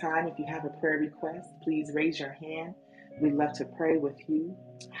this is the time, if you have a prayer request, please raise your hand. We'd love to pray with you.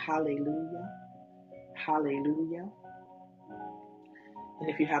 Hallelujah. Hallelujah. And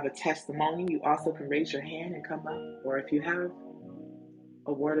if you have a testimony, you also can raise your hand and come up. Or if you have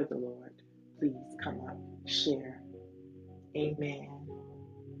a word of the Lord, please come up, share. Amen.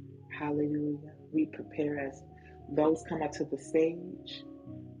 Hallelujah. We prepare as those come up to the stage.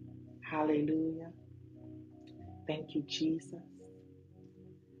 Hallelujah. Thank you, Jesus.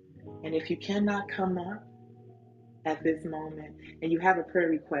 And if you cannot come up at this moment and you have a prayer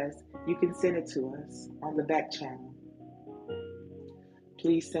request, you can send it to us on the back channel.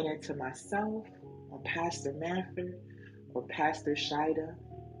 Please send it to myself or Pastor Manford or Pastor Shida,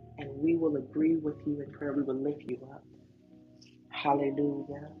 and we will agree with you in prayer. We will lift you up.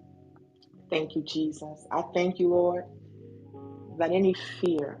 Hallelujah. Thank you, Jesus. I thank you, Lord, that any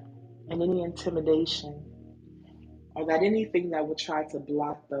fear and any intimidation or that anything that would try to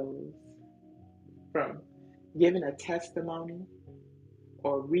block those from giving a testimony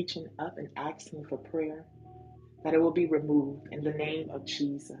or reaching up and asking for prayer, that it will be removed in the name of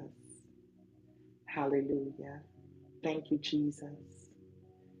Jesus. Hallelujah. Thank you, Jesus.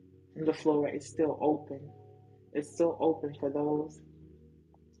 And the floor is still open. It's still open for those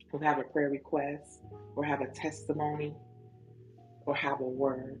who have a prayer request or have a testimony or have a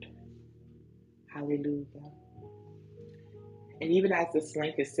word. Hallelujah. And even as this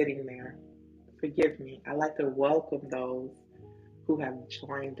link is sitting there, forgive me, I'd like to welcome those who have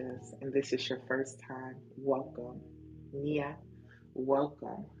joined us, and this is your first time. Welcome. Nia,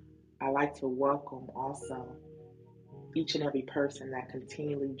 welcome. I'd like to welcome also each and every person that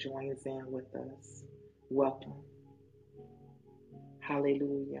continually joins in with us. Welcome.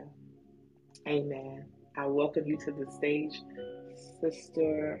 Hallelujah. Amen. I welcome you to the stage,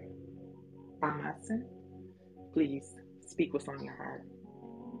 Sister Amason. Please speak what's on your heart.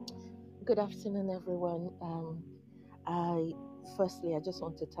 Good afternoon, everyone. I firstly, I just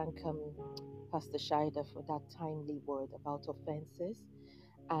want to thank Pastor Shida for that timely word about offenses.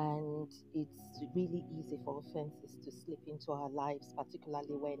 And it's really easy for offenses to slip into our lives, particularly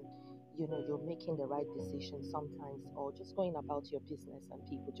when you're making the right decision sometimes, or just going about your business, and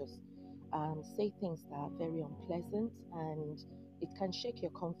people just say things that are very unpleasant, and it can shake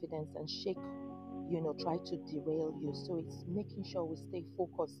your confidence and try to derail you. So it's making sure we stay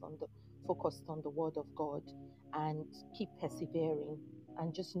focused on the word of God and keep persevering,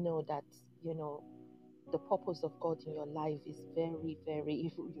 and just know that the purpose of God in your life is very,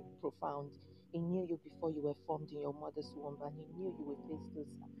 very profound. He knew you before you were formed in your mother's womb, and He knew you would face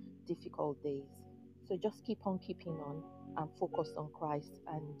those difficult days. So just keep on keeping on and focus on Christ,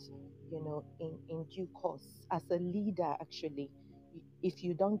 and in due course, as a leader, actually, if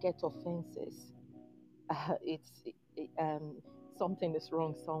you don't get offenses, it's something is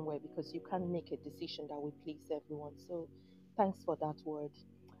wrong somewhere, because you can't make a decision that will please everyone. So thanks for that word.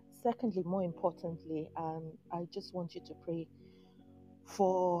 Secondly, more importantly, I just want you to pray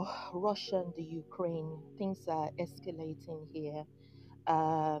for Russia and the Ukraine. Things are escalating here,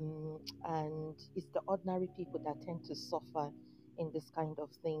 and it's the ordinary people that tend to suffer in this kind of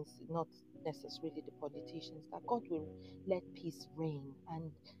things, not necessarily the politicians. That God will let peace reign,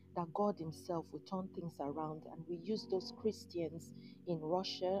 and that God Himself will turn things around, and we use those Christians in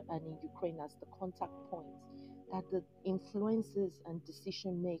Russia and in Ukraine as the contact points, that the influencers and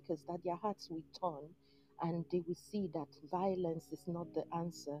decision makers, that their hearts will turn, and they will see that violence is not the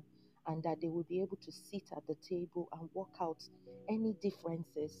answer, and that they will be able to sit at the table and work out any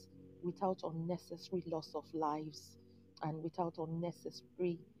differences without unnecessary loss of lives and without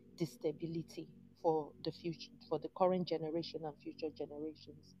unnecessary instability for the future, for the current generation and future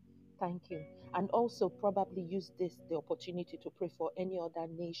generations. Thank you. And also probably use this the opportunity to pray for any other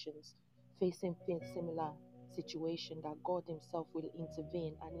nations facing similar situation, that God Himself will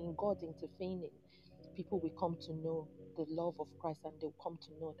intervene, and in God intervening, people will come to know the love of Christ, and they'll come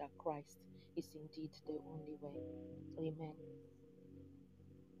to know that Christ is indeed the only way. Amen.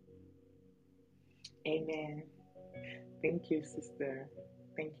 Amen. Thank you, sister.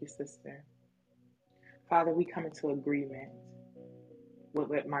 Thank you, sister. Father, we come into agreement with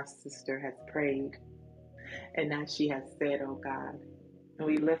what my sister has prayed and now she has said, oh God. And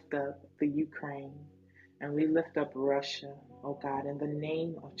we lift up the Ukraine, and we lift up Russia, oh God, in the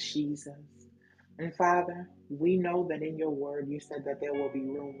name of Jesus. And Father, we know that in your word you said that there will be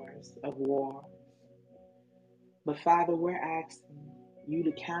rumors of war. But Father, we're asking you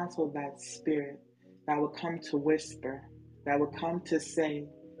to cancel that spirit that would come to whisper, that would come to say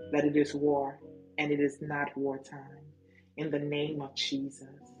that it is war and it is not wartime. In the name of Jesus.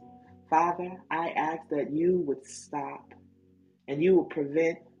 Father, I ask that you would stop and you would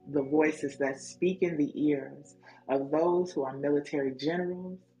prevent the voices that speak in the ears of those who are military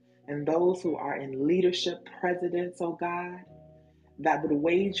generals and those who are in leadership, presidents, oh God, that would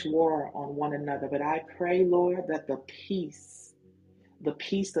wage war on one another. But I pray, Lord, that the peace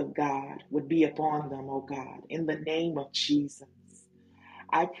of God would be upon them, oh God, in the name of Jesus.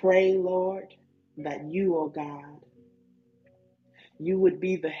 I pray, Lord, that you, oh God, you would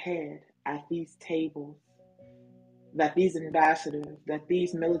be the head at these tables, that these ambassadors, that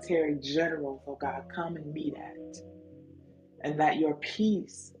these military generals, oh God, come and meet at, and that your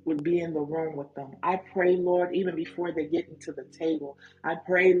peace would be in the room with them. I pray, Lord, even before they get into the table, I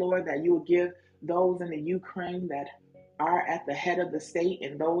pray, Lord, that you will give those in the Ukraine that are at the head of the state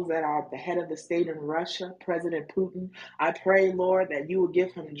and those that are at the head of the state in Russia, President Putin, I pray, Lord, that you will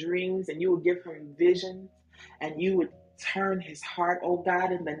give him dreams and you will give him visions and you would turn his heart, oh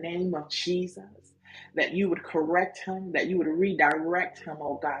God, in the name of Jesus, that you would correct him, that you would redirect him,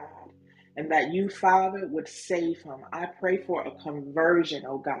 oh God, and that you, Father, would save him. I pray for a conversion,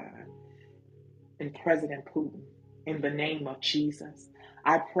 oh God, in President Putin, in the name of Jesus.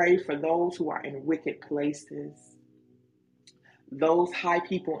 I pray for those who are in wicked places, those high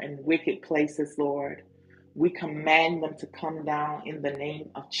people in wicked places, Lord. We command them to come down in the name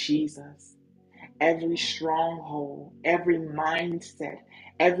of Jesus. Every stronghold, every mindset,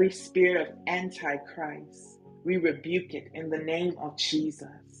 every spirit of antichrist, we rebuke it in the name of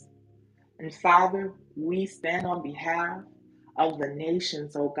Jesus. And Father, we stand on behalf of the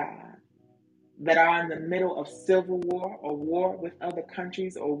nations, oh God, that are in the middle of civil war or war with other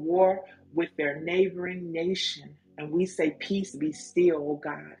countries or war with their neighboring nation. And we say, peace be still, oh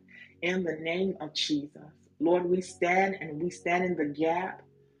God, in the name of Jesus. Lord, we stand in the gap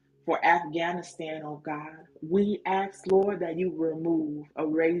for Afghanistan, oh God. We ask, Lord, that you remove a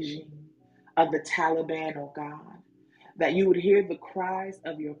regime of the Taliban, oh God, that you would hear the cries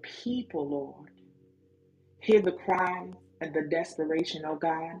of your people, Lord. Hear the cries and the desperation, oh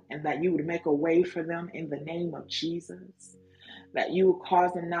God, and that you would make a way for them in the name of Jesus. That you would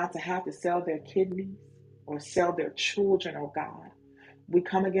cause them not to have to sell their kidneys or sell their children, oh God. We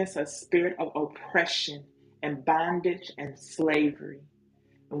come against a spirit of oppression and bondage and slavery.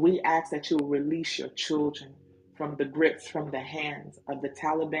 And we ask that you will release your children from the grips, from the hands of the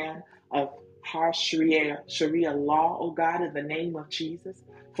Taliban, of harsh Sharia law, oh God, in the name of Jesus,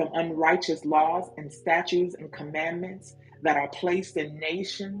 from unrighteous laws and statutes and commandments that are placed in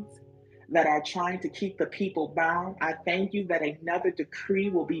nations that are trying to keep the people bound. I thank you that another decree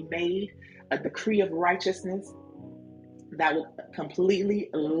will be made, a decree of righteousness that will completely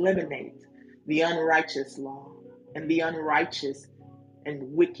eliminate the unrighteous law and the unrighteous and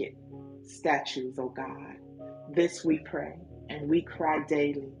wicked statutes, oh God. This we pray and we cry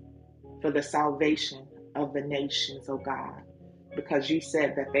daily for the salvation of the nations, oh God, because you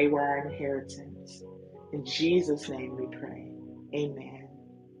said that they were our inheritance. In Jesus' name we pray. Amen.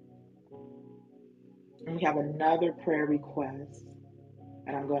 And we have another prayer request,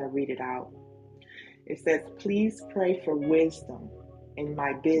 and I'm going to read it out. It says, please pray for wisdom in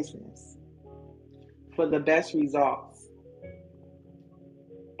my business, for the best results,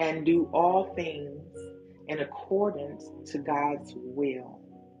 and do all things in accordance to God's will.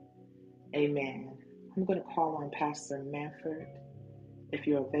 Amen. I'm going to call on Pastor Manford if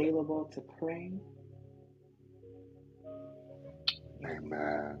you're available to pray.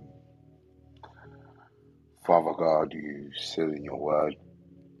 Amen. Father God, you said in your word,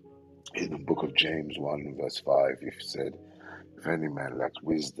 in the book of James 1 verse 5, you said, if any man lacks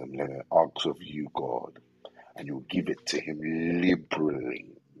wisdom, let him ask of you, God, and you'll give it to him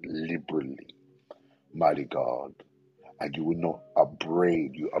liberally, mighty God. And you will not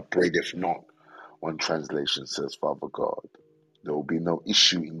upbraid, you upbraideth not. One translation says, Father God, there will be no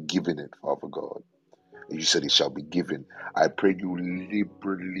issue in giving it, Father God. And you said it shall be given. I pray you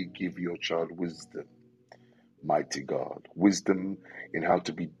liberally give your child wisdom, mighty God. Wisdom in how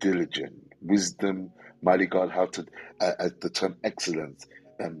to be diligent. Wisdom, mighty God, how to, as the term excellence,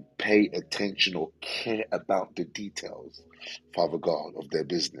 pay attention or care about the details, Father God, of their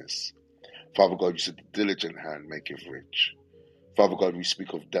business. Father God, you said the diligent hand maketh rich. Father God, we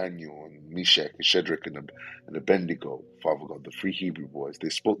speak of Daniel and Meshach and Shadrach and Abednego, Father God, the three Hebrew boys. They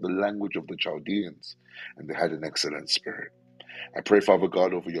spoke the language of the Chaldeans and they had an excellent spirit. I pray, Father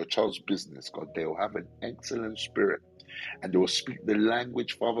God, over your child's business, God, they will have an excellent spirit and they will speak the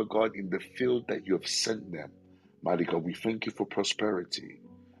language, Father God, in the field that you have sent them. Mighty God, we thank you for prosperity.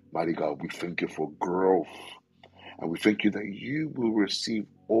 Mighty God, we thank you for growth. And we thank you that you will receive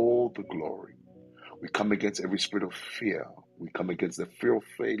all the glory. We come against every spirit of fear. We come against the fear of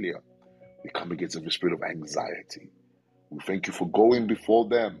failure. We come against every spirit of anxiety. We thank you for going before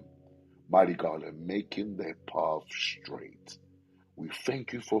them, mighty God, and making their path straight. We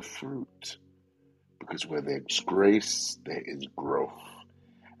thank you for fruit, because where there's grace, there is growth.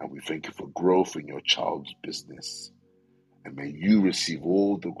 And we thank you for growth in your child's business. And may you receive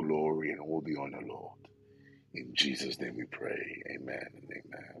all the glory and all the honor, Lord. In Jesus' name we pray. Amen and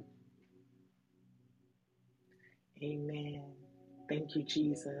amen. Amen. Thank you,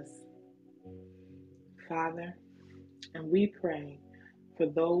 Jesus. Father, and we pray for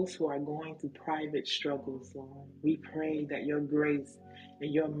those who are going through private struggles, Lord. We pray that your grace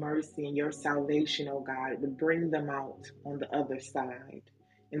and your mercy and your salvation, oh God, would bring them out on the other side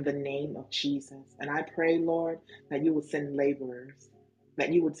in the name of Jesus. And I pray, Lord, that you would send laborers,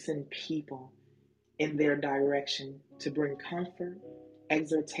 that you would send people in their direction to bring comfort,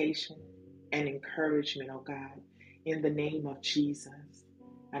 exhortation, and encouragement, oh God, in the name of Jesus.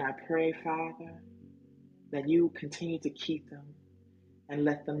 And I pray, Father, that you continue to keep them and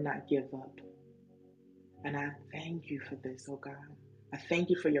let them not give up. And I thank you for this, oh God. I thank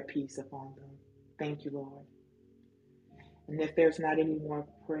you for your peace upon them. Thank you, Lord. And if there's not any more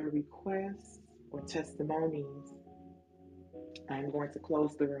prayer requests or testimonies, I'm going to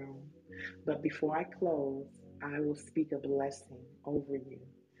close the room. But before I close, I will speak a blessing over you,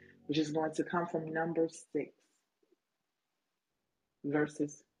 which is going to come from Numbers 6,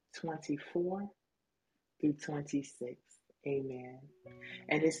 verses 24 through 26. Amen.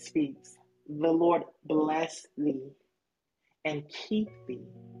 And it speaks, the Lord bless thee and keep thee.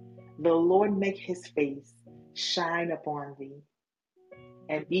 The Lord make his face shine upon thee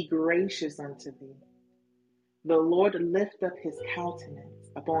and be gracious unto thee. The Lord lift up his countenance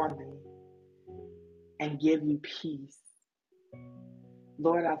upon thee and give you peace.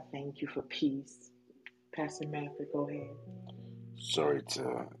 Lord, I thank you for peace. Pastor Matthew, go ahead. Sorry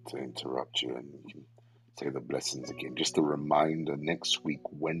to interrupt you, and you can say the blessings again. Just a reminder, next week,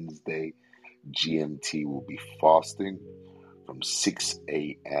 Wednesday, GMT will be fasting from 6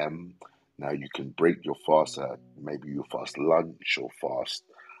 a.m. Now you can break your fast at maybe you fast lunch or fast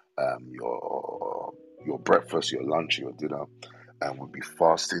your breakfast, your lunch, your dinner, and we'll be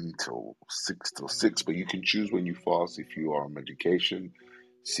fasting till 6, but you can choose when you fast. If you are on medication,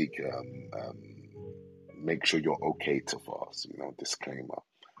 seek make sure you're okay to fast. Disclaimer.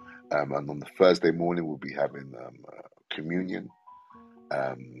 And on the Thursday morning, we'll be having communion.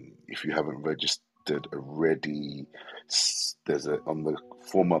 If you haven't registered already, there's on the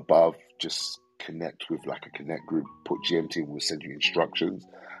form above. Just connect with like a connect group. Put GMT, and we'll send you instructions,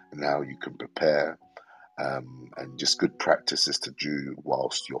 and now you can prepare. And just good practices to do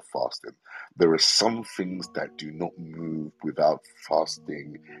whilst you're fasting. There are some things that do not move without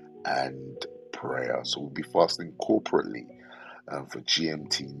fasting and prayer. So we'll be fasting corporately for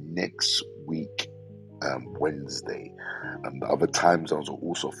GMT next week, Wednesday. The other time zones are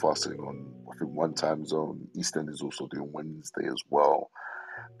also fasting on, I think one time zone, Eastern is also doing Wednesday as well.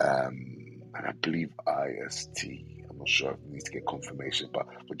 And I believe IST, I'm not sure, I need to get confirmation, but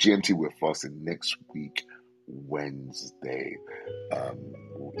for GMT, we're fasting next week, Wednesday.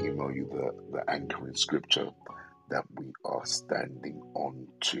 We'll email you the anchoring scripture that we are standing on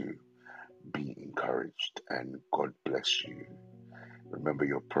to. Be encouraged and God bless you. Remember,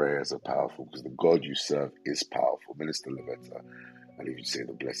 your prayers are powerful because the God you serve is powerful. Minister Levetta, I leave you to say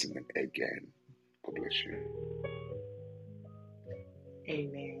the blessing again. God bless you.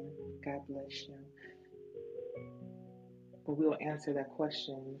 Amen. God bless you. But we'll answer that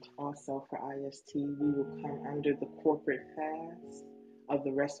question also for IST. We will come under the corporate fast of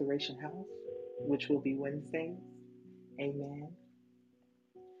the Restoration House, which will be Wednesdays. Amen.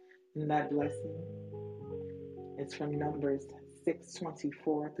 And that blessing is from Numbers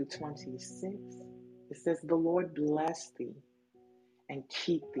 6:24 through 26. It says, the Lord bless thee and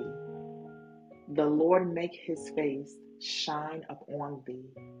keep thee. The Lord make his face shine upon thee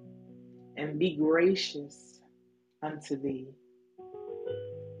and be gracious unto thee.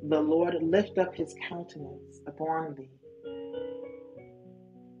 The Lord lift up his countenance upon thee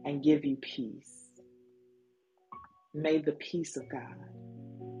and give you peace. May the peace of God,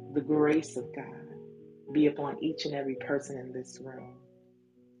 the grace of God be upon each and every person in this room.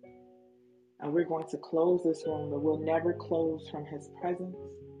 And we're going to close this room, but we'll never close from his presence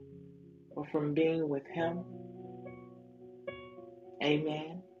or from being with him.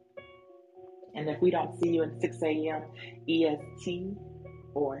 Amen. And if we don't see you at 6 a.m. EST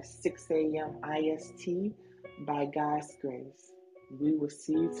or 6 a.m. IST, by God's grace, we will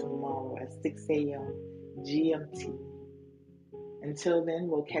see you tomorrow at 6 a.m. GMT. Until then,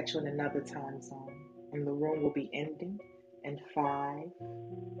 we'll catch you in another time zone. And the room will be ending in 5,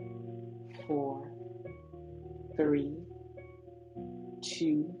 4, 3,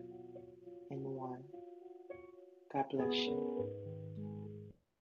 2, and 1. God bless you.